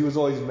because he was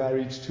always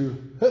married to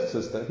her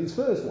sister, his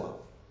first wife.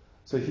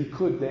 So he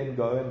could then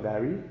go and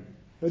marry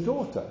her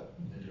daughter.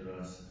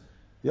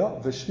 Yeah,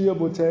 v'shnia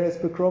muteres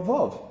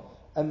b'krovov.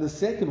 And the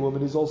second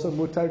woman is also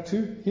mutar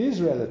to his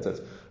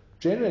relatives.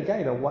 Generally,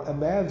 again, a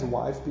man's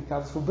wife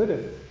becomes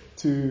forbidden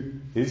to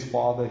his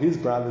father, his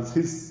brothers,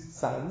 his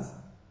sons.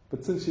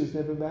 But since she was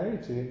never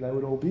married to him, they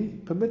would all be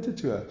permitted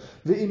to her.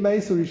 And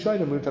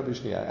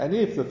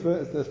if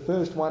the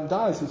first one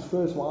dies, his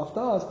first wife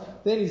dies,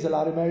 then he's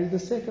allowed to marry the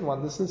second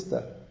one, the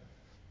sister.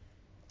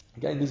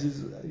 Again, this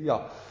is, it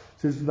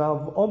says,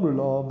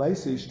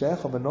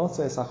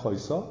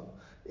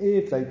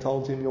 if they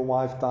told him your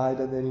wife died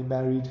and then he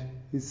married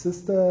his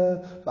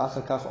sister,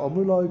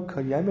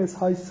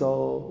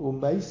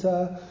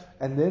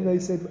 and then they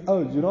said,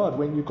 oh, you know what,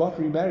 when you got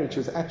remarried, she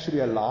was actually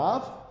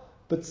alive,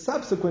 but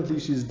subsequently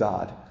she's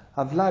died.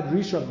 Havlad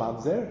Rishon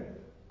Mamzer,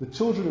 the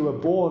children who were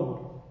born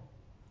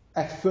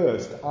at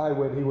first,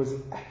 when he was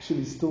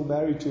actually still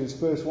married to his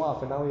first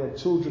wife, and now he had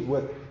children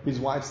with his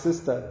wife's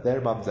sister,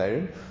 they're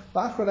Mamzerim.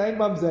 Ba'achron ain't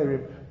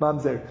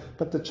Mamzer.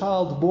 But the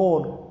child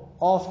born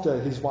after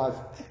his wife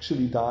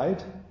actually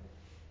died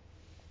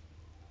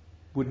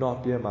would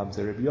not be a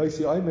Mamzer. Rabbi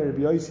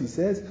Yossi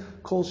says,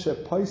 Kol she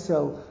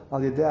poisel al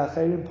yedei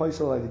acherim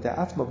poisel al yedei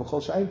atzmo,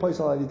 v'kol she ein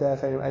poisel al yedei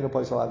acherim ein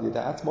poisel al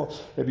yedei atzmo.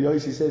 Rabbi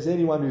Yossi says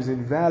anyone who's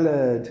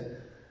invalid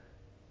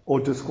or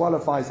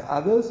disqualifies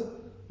others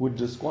would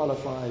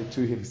disqualify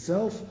to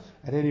himself,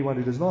 and anyone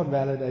who does not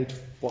validate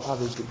for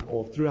others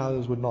or through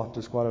others would not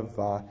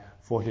disqualify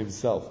for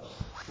himself.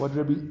 What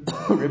Rabbi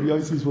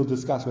Yossi will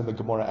discuss when the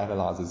Gemara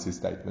analyzes his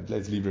statement.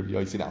 Let's leave Rabbi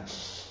Yossi now.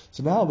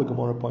 So now the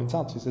Gemara points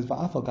out, he says,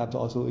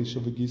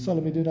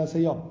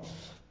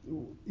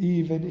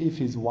 even if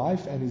his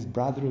wife and his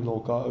brother-in-law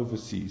go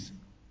overseas,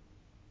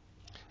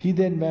 he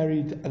then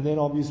married, and then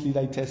obviously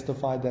they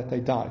testified that they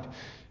died.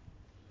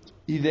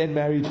 He then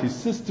married his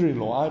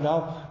sister-in-law.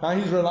 Now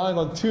he's relying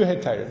on two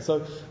heteros.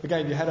 So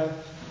again, you had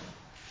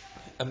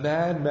a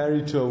man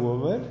married to a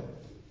woman,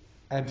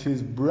 and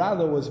his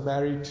brother was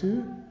married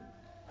to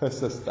her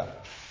sister.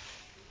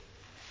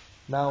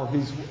 Now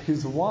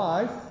his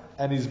wife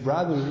and his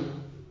brother,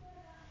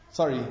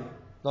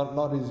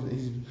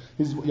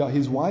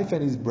 his wife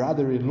and his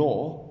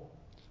brother-in-law.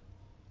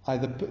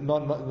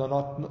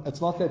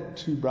 It's not that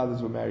two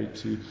brothers were married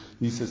to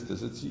these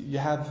sisters. You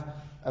have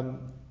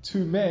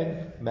two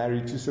men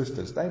married to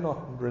sisters. They're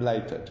not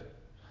related.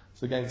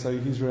 So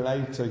he's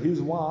related. So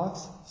his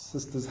wife's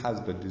sister's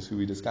husband is who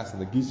we discussed in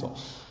the Gisel.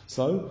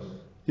 So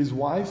his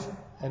wife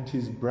and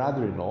his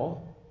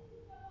brother-in-law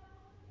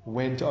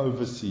went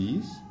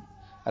overseas,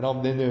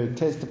 and then they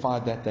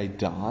testified that they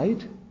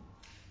died.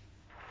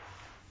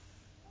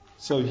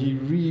 So he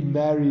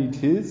remarried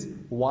his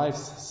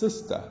wife's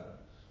sister,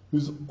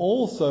 who's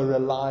also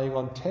relying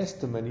on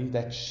testimony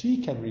that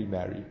she can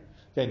remarry.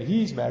 Then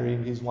he's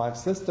marrying his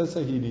wife's sister,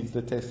 so he needs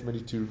the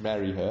testimony to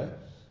marry her.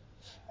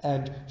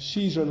 And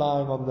she's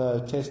relying on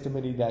the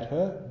testimony that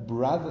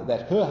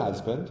her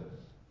husband,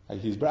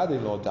 his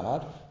brother-in-law,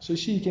 died, so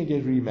she can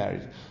get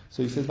remarried.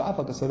 So he says,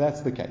 so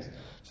that's the case.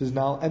 He says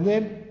now, and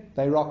then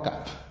they rock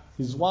up.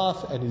 His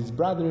wife and his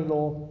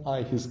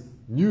brother-in-law, his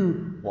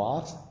new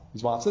wife,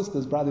 his wife's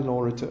sister's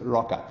brother-in-law,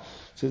 rock up.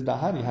 He says,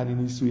 ahani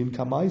nisuin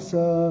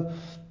kamaisa.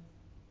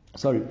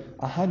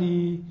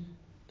 Ahani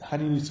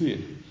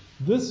nisuin.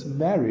 This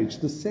marriage,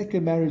 the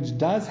second marriage,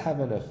 does have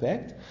an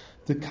effect.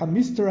 The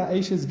kamistera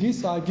eishes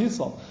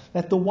gisa,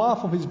 that the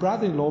wife of his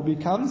brother-in-law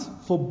becomes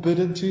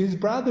forbidden to his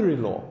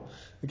brother-in-law.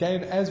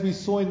 Again, as we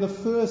saw in the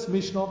first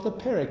Mishnah of the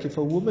Perek, if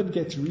a woman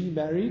gets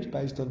remarried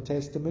based on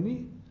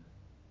testimony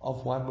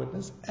of one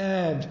witness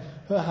and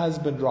her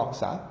husband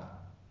rocks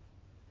up,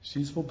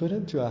 she's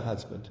forbidden to her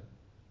husband.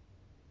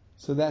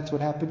 So that's what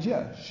happened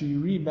here. She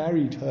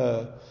remarried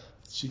her,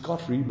 she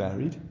got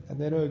remarried, and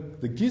then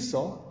the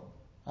Gisel,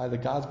 the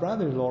guy's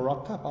brother-in-law,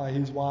 rocked up,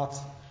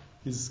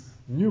 his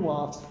new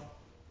wife's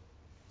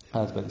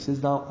husband. He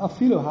says, now,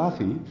 afilu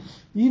hachi,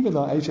 even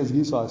though Eishes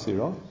Gisel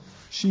asira,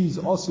 she's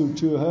also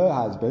to her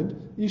husband,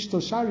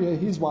 Ishto Sharia,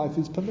 his wife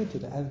is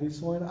permitted. As we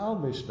saw in our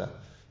Mishnah,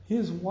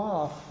 his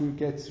wife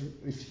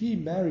if he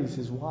marries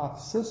his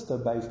wife's sister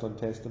based on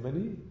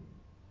testimony,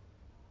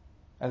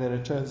 and then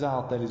it turns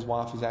out that his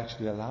wife is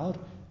actually allowed,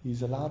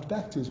 he's allowed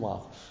back to his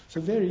wife.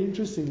 So very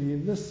interestingly,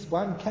 in this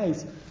one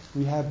case,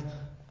 we have,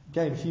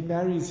 again, he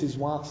marries his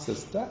wife's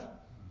sister,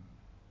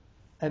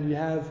 and we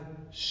have,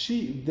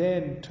 she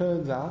then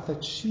turns out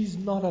that she's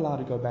not allowed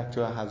to go back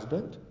to her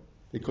husband,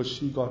 because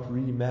she got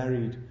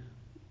remarried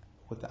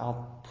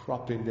without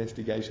proper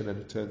investigation,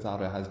 and it turns out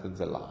her husband's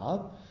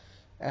alive.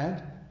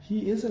 And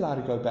he is allowed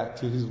to go back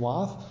to his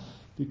wife,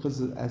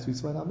 because as we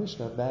saw in our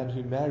Mishnah, a man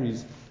who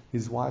marries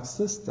his wife's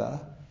sister,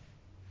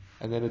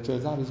 and then it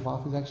turns out his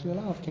wife is actually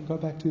alive, can go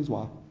back to his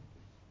wife.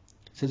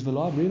 It says, the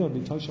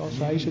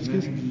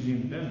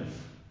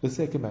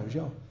second marriage,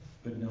 yeah.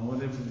 But now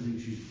what happens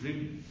if she's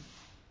pregnant?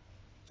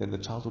 Then the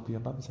child will be a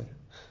mamzer.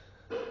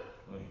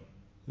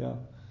 Yeah.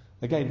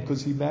 Again,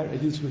 because he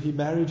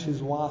married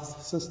his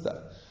wife's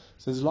sister.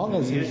 So as long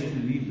as he has to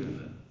leave her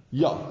then.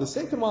 Yeah, the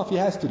second wife he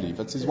has to leave.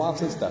 It's his wife's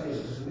sister.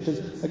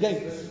 Because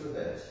again,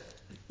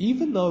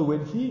 even though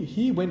when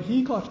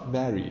he got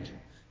married,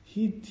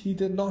 he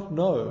did not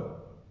know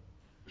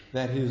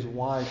that his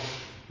wife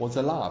was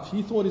alive.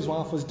 He thought his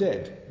wife was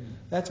dead.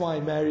 That's why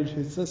he married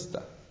his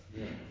sister.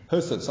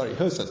 Her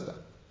sister.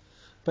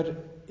 But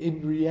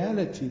in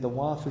reality, the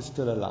wife is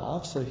still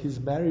alive, so his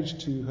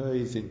marriage to her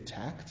is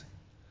intact,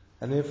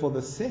 and therefore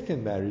the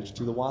second marriage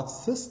to the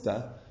wife's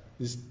sister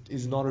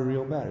is not a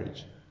real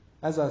marriage.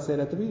 As I said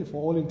at the beginning,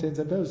 for all intents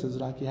and purposes,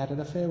 like he had an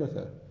affair with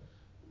her.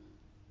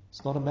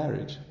 It's not a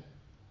marriage.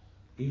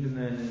 Even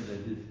though they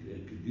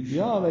did Kiddushin?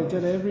 Yeah, they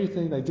did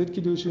everything. They did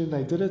Kiddushin,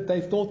 they did it.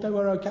 They thought they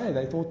were okay.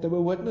 They thought they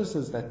were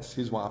witnesses that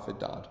his wife had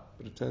died.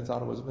 But it turns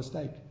out it was a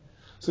mistake.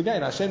 So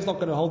again, Hashem's not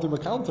going to hold him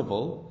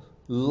accountable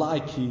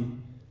like he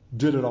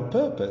did it on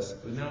purpose.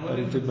 But now but what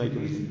he did make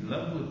he's it. in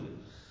love with it?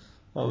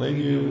 Well, then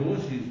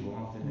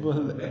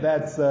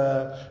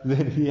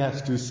then he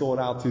has to sort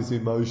out his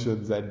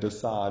emotions and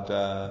decide.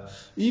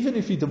 Even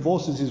if he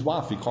divorces his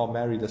wife, he can't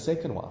marry the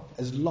second wife.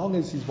 As long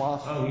as his wife.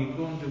 Oh, he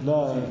can't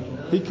divorce his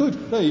wife.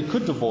 He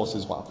could divorce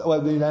his wife.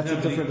 Well, then that's a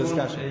different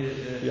discussion.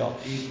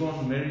 He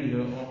can't marry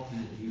her after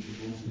he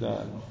divorces his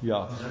wife.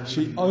 Yeah.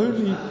 She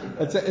only.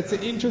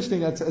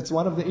 It's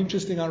one of the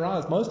interesting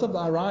arayos. Most of the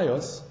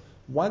arayos,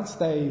 once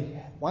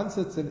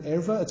it's an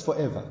erva, it's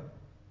forever.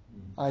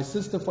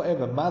 Sister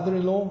forever.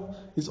 Mother-in-law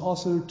is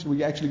also,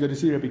 we're actually going to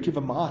see Rabbi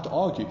Kiva might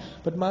argue,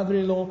 but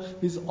mother-in-law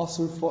is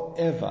also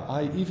forever.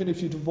 Even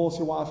if you divorce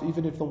your wife,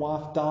 even if the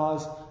wife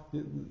dies,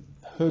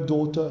 her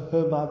daughter,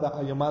 her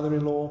mother, your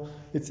mother-in-law,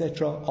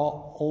 etc., are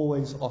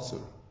always asur.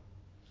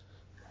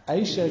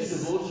 If you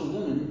divorce a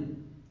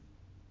woman,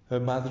 her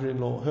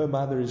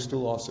mother is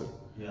still asur.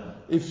 Yeah.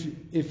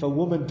 If a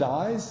woman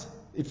dies,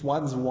 if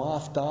one's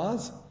wife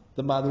dies,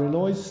 the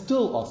mother-in-law is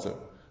still asur.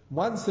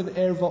 Once an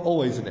erva,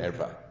 always an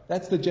erva.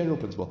 That's the general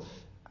principle.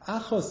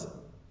 Achos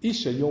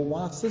Isha, your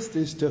wife's sister,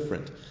 is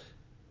different.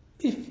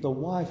 If the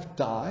wife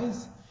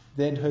dies,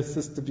 then her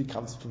sister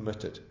becomes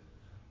permitted.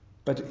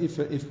 But if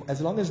as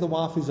long as the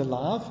wife is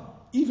alive,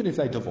 even if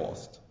they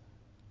divorced,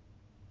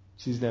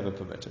 she's never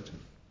permitted.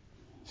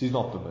 She's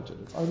not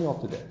permitted. It's only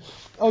after death.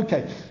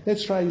 Okay,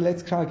 let's try and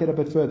get a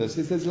bit further.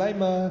 So it says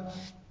Lema.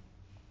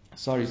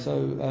 Sorry, so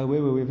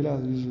where were we?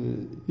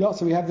 Yeah,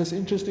 so we have this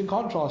interesting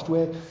contrast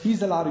where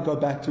he's allowed to go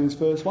back to his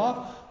first wife,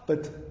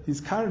 but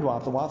his current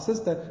wife, the wife's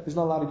sister, is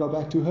not allowed to go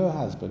back to her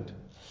husband.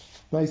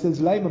 Now he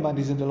says, Leimaman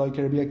is in the Loike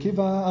Rabbi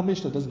Akiva. Our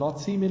Mishnah does not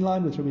seem in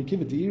line with Rabbi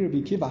Akiva.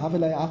 Rabbi Akiva,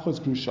 Havelei Achos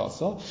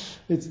Grushasa.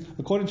 It's,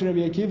 according to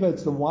Rabbi Akiva,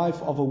 it's the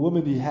wife of a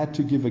woman he had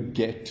to give a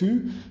get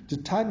to.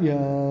 Tanya,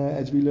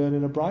 as we learn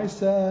in a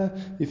Brisa,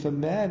 if a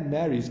man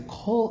marries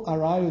Kol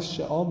Arayos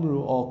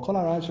She'omru or Kol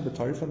Arayos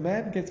She'betor, if a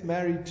man gets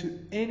married to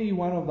any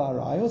one of the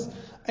Arayos,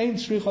 Ein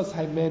Shrichos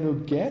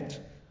Haimenu get,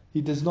 he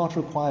does not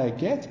require a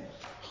get.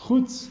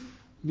 Chutz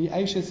Mi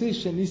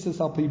Eishesish and Nisas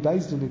al Pi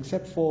Bezdin,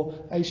 except for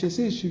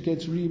Eishesish who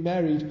gets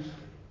remarried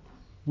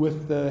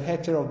with the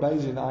heter of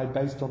Bezdin,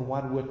 based on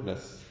one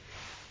witness.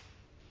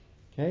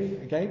 Okay,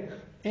 again,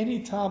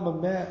 anytime a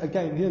man,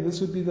 again here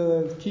this would be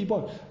the key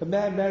point. A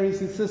man marries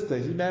his sister,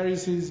 he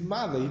marries his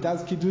mother, he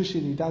does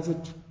Kiddushin, he does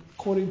it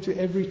according to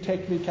every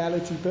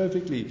technicality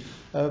perfectly.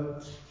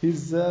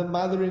 His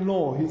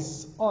mother-in-law,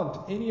 his aunt,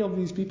 any of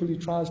these people he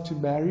tries to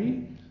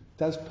marry,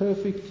 does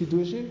perfect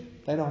Kiddushin,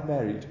 they're not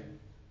married.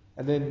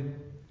 And then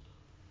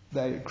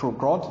they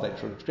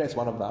transgress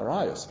one of the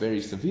arayos,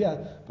 very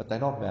severe, but they're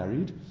not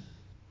married.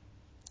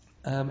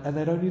 and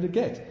they don't need a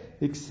get,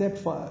 except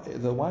for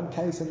the one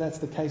case, and that's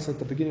the case at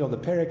the beginning of the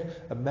perek,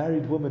 a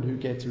married woman who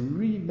gets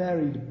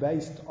remarried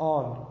based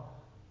on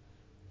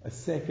a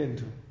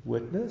second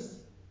witness,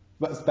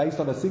 but based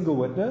on a single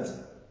witness,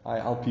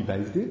 al-pi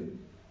bezdin,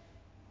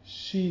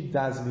 she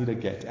does need a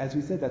get. As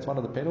we said, that's one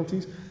of the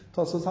penalties.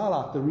 Tosos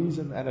halach, the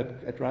reason, and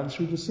it runs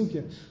through the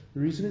sugya, the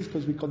reason is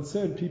because we're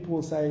concerned people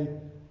will say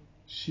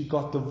she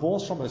got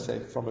divorced from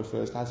her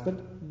first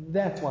husband,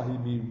 that's why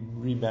he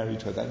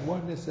remarried her. They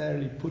won't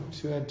necessarily put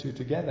two and two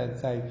together and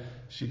say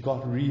she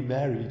got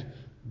remarried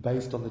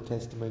based on the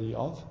testimony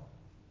of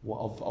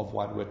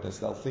one witness.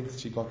 They'll think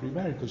she got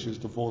remarried because she was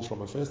divorced from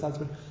her first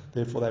husband,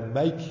 therefore they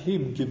make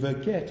him give her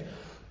get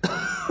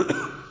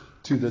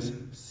to this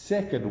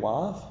second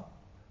wife.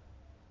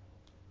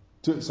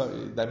 So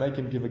they make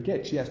him give a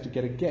get. She has to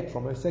get a get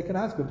from her second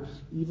husband,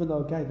 even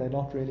though, again, they're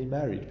not really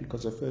married,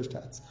 because her first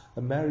husband.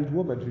 A married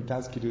woman who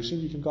does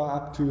kiddushin, you can go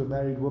up to a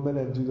married woman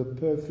and do the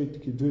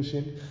perfect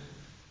kiddushin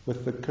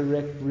with the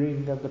correct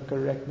ring and the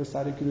correct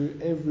Masada Kiddush,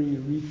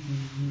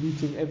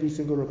 meeting every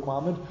single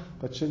requirement,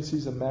 but since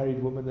she's a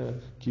married woman, the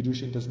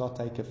Kiddushin does not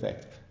take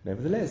effect.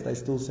 Nevertheless, they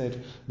still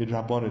said,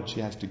 Midrabanan, she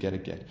has to get a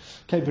get.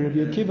 Okay, but Rabbi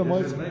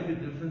Akiva does it make a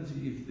difference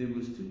if there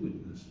was two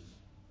witnesses?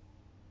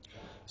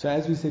 So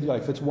as we said,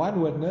 if it's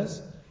one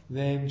witness,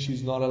 then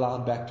she's not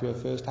allowed back to her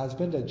first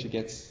husband, and she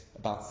gets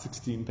about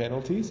 16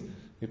 penalties.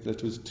 If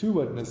it was two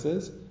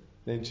witnesses,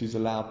 then she's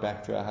allowed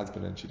back to her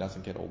husband, and she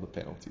doesn't get all the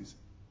penalties.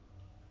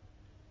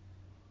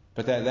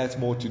 But that's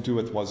more to do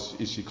with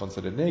is she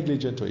considered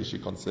negligent or is she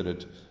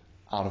considered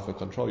out of her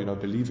control?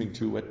 Believing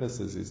two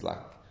witnesses is like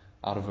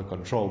out of her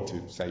control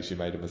to say she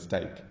made a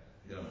mistake.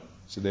 Yeah.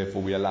 So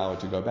therefore we allow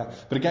her to go back.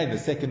 But again, the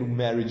second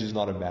marriage is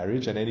not a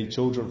marriage, and any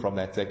children from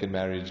that second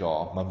marriage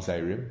are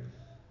mamzerim.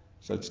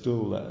 So it's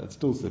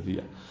still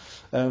severe.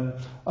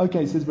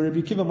 Okay, it says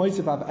Rabbi Akiva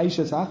Moisef av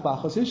Eishes ach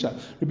v'achos isha.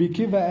 Rabbi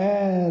Akiva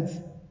adds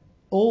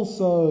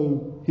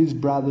also his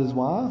brother's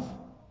wife.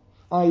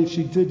 If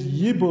she did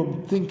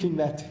yibum thinking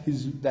that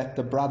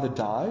the brother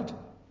died.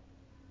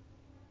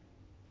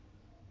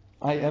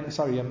 A man did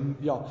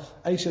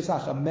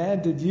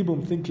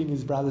yibum thinking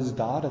his brother's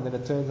died, and then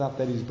it turns out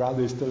that his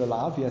brother is still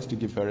alive, he has to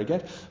give her a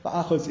get.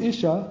 V'achos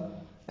isha,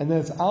 and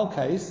that's our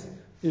case,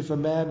 if a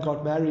man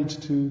got married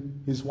to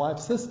his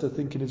wife's sister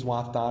thinking his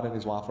wife died and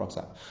his wife rocks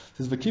up. It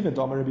says, V'kiva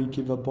domer Rabbi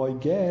Akiva boy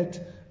get,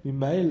 and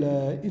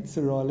now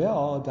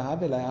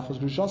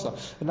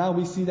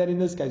we see that in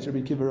this case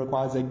Rabbi Akiva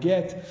requires a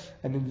get,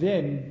 and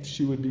then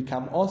she would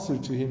become osur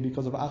to him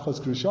because of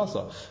achos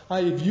grushasa.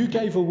 If you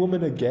gave a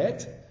woman a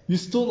get, you're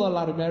still not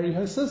allowed to marry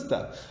her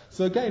sister.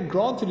 So again,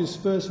 granted his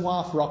first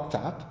wife rocked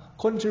up,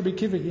 according to Rabbi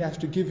Akiva, he has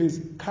to give his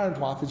current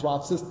wife, his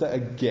wife's sister, a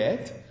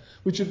get,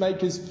 which would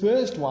make his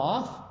first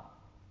wife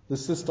the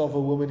sister of a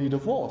woman he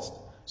divorced.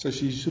 So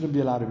she shouldn't be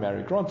allowed to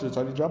marry. Granted, it's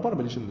only Rabbanan,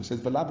 but he shouldn't. It says,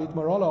 V'lavit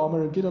marala,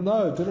 Omer Gidel.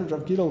 No, didn't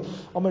Rav Gidel,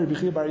 Omer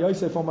B'chir Bar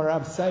Yosef, Omer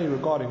Rab say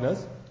regarding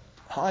this?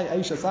 Hi,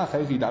 Eishes Ach,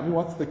 Eichidami.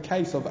 What's the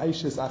case of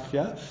Eishes Ach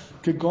here?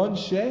 Kegon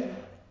she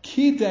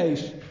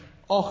kidesh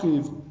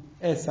achiv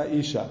es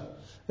ha'isha.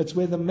 It's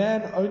where the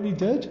man only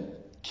did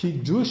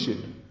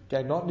kiddushin.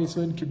 Okay, not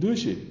nisuin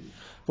kiddushin.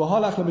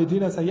 V'halach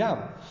l'medinas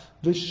hayam.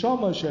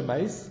 V'shama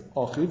shemeis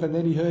achiv, and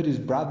then he heard his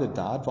brother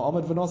died.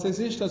 V'amad v'noses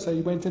ishta, so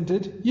he went and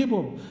did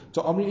yibum.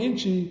 To Amri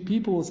Inchi,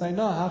 people will say,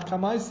 no,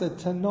 ha'kamaisa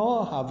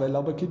tanoha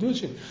ve'lo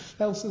b'kiddushin.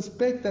 They'll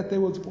suspect that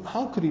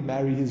how could he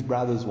marry his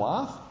brother's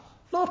wife?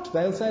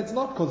 They'll say it's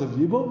not because of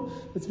yibum,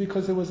 it's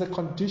because there was a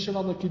condition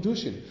on the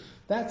kiddushin.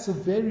 That's a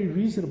very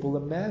reasonable. A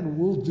man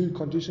will do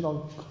condition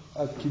on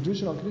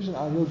condition,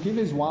 and he'll give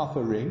his wife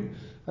a ring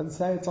and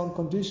say it's on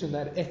condition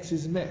that X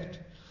is met.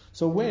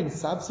 So when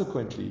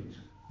subsequently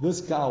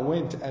this guy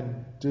went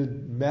and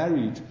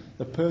married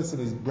the person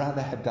his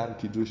brother had done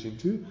kiddushin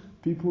to,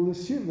 people will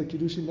assume the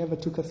kiddushin never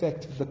took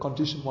effect, the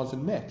condition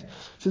wasn't met. It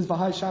says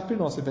v'hai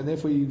shapinosif, and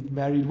therefore he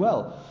married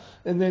well.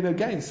 And then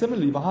again,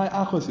 similarly, v'hai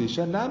achos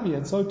isha nami,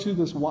 and so too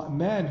this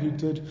man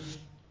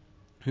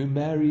who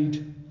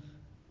married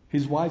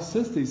his wife's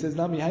sister. He says,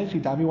 Nami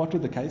heichi dami, what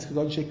was the case?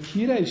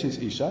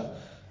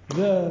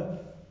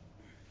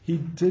 He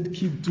did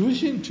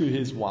kiddushin to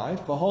his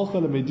wife,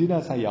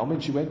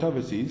 and she went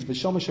overseas.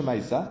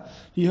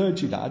 He heard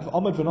she died.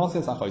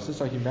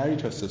 So he married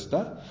her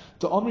sister.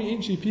 To Omri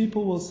Inchi,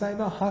 people will say,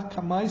 no,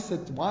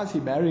 why is he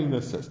marrying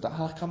the sister?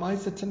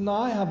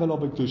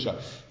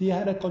 He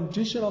had a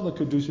condition on the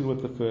kiddushin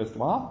with the first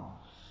wife,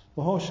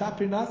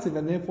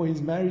 and therefore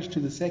his marriage to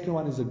the second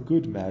one is a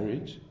good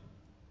marriage.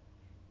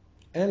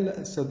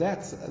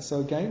 So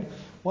again,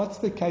 what's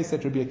the case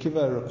that Rabbi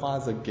Akiva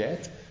requires a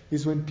get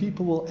is when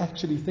people will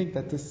actually think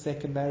that this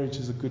second marriage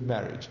is a good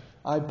marriage.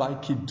 By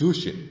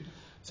kiddushin. It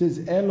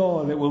says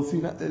Elo, we'll see,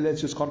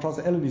 let's just contrast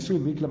Elo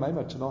Nisuin, Mikla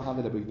Maimah, to know how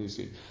they're big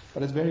Nisuin.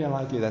 But it's very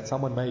unlikely that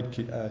someone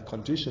made a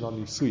condition on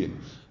Nisuin.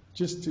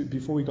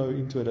 Before we go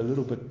into it a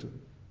little bit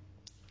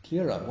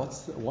clearer.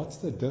 What's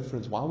the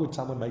difference? Why would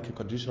someone make a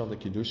condition on the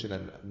Kiddushin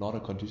and not a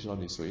condition on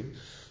Nisuin?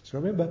 So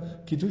remember,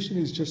 Kiddushin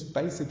is just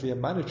basically a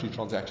monetary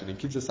transaction. He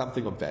gives her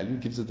something of value,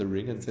 gives her the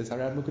ring, and says,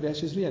 Harad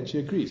Mukadesh is li, and she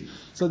agrees.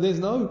 So there's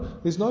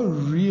no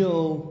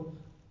real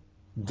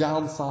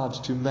downside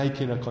to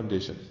making a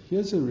condition.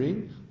 Here's a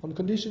ring on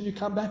condition you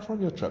come back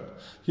from your trip.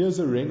 Here's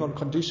a ring on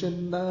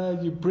condition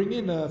you bring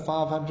in a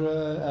 5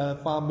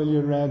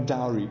 million rand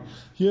dowry.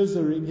 Here's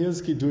a ring,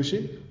 here's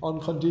Kiddushin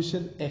on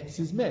condition X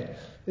is met.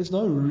 There's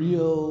no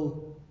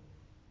real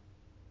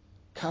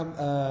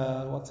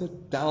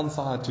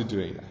downside to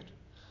doing that.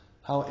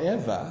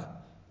 However,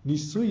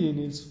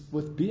 Nisuyin is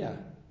with beer.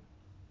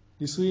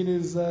 Nisuyin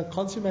is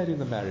consummating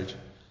the marriage.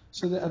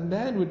 So that a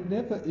man would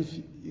never,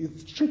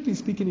 if strictly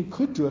speaking, he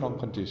could do it on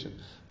condition,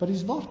 but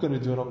he's not going to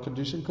do it on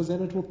condition because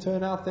then it will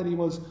turn out that he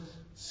was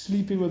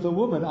sleeping with a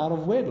woman out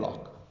of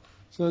wedlock.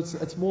 So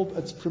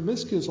it's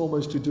promiscuous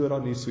almost to do it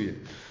on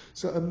Nisuyin.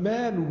 So a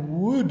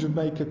man would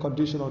make a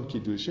condition on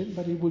Kiddushin,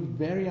 but he would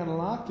very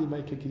unlikely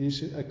make a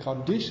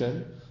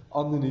condition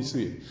on the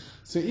Nisuyin.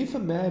 So if a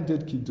man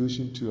did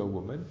Kiddushin to a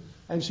woman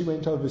and she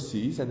went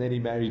overseas and then he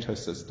married her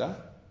sister,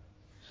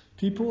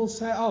 people will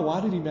say, oh, why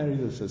did he marry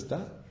the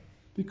sister?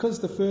 Because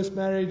the first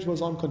marriage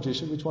was on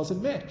condition which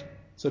wasn't met.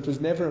 So it was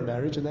never a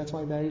marriage, and that's why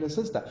he married her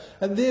sister.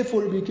 And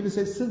therefore, Rabbi Akiva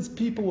says, since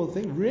people will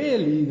think,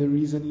 really, the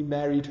reason he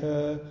married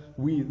her,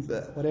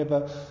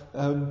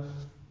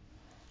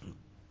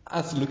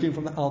 us looking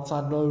from the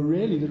outside, no,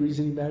 really, the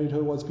reason he married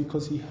her was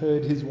because he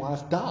heard his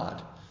wife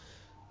died.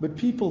 But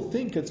people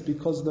think it's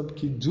because the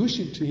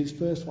Kiddushin to his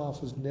first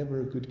wife was never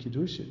a good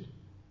Kiddushin.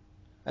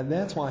 And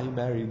that's why he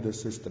married the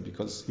sister,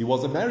 because he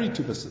wasn't married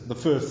to the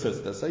first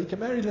sister, so he can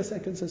marry the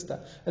second sister.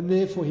 And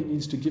therefore he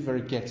needs to give her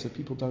a get, so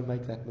people don't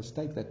make that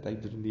mistake that they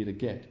didn't need a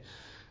get.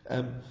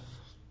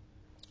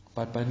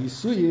 But by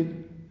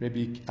Nisuyin,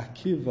 Rabbi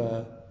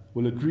Akiva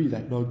will agree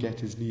that no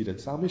get is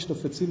needed. So our Mishnah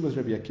fits in with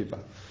Rabbi Akiva.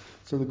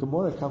 So the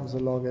Gemara comes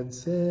along and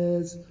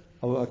says,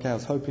 oh, okay, I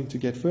was hoping to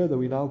get further.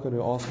 We're now going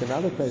to ask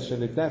another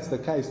question. If that's the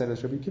case, then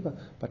it's Rabbi Akiva.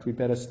 But we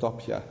better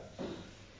stop here.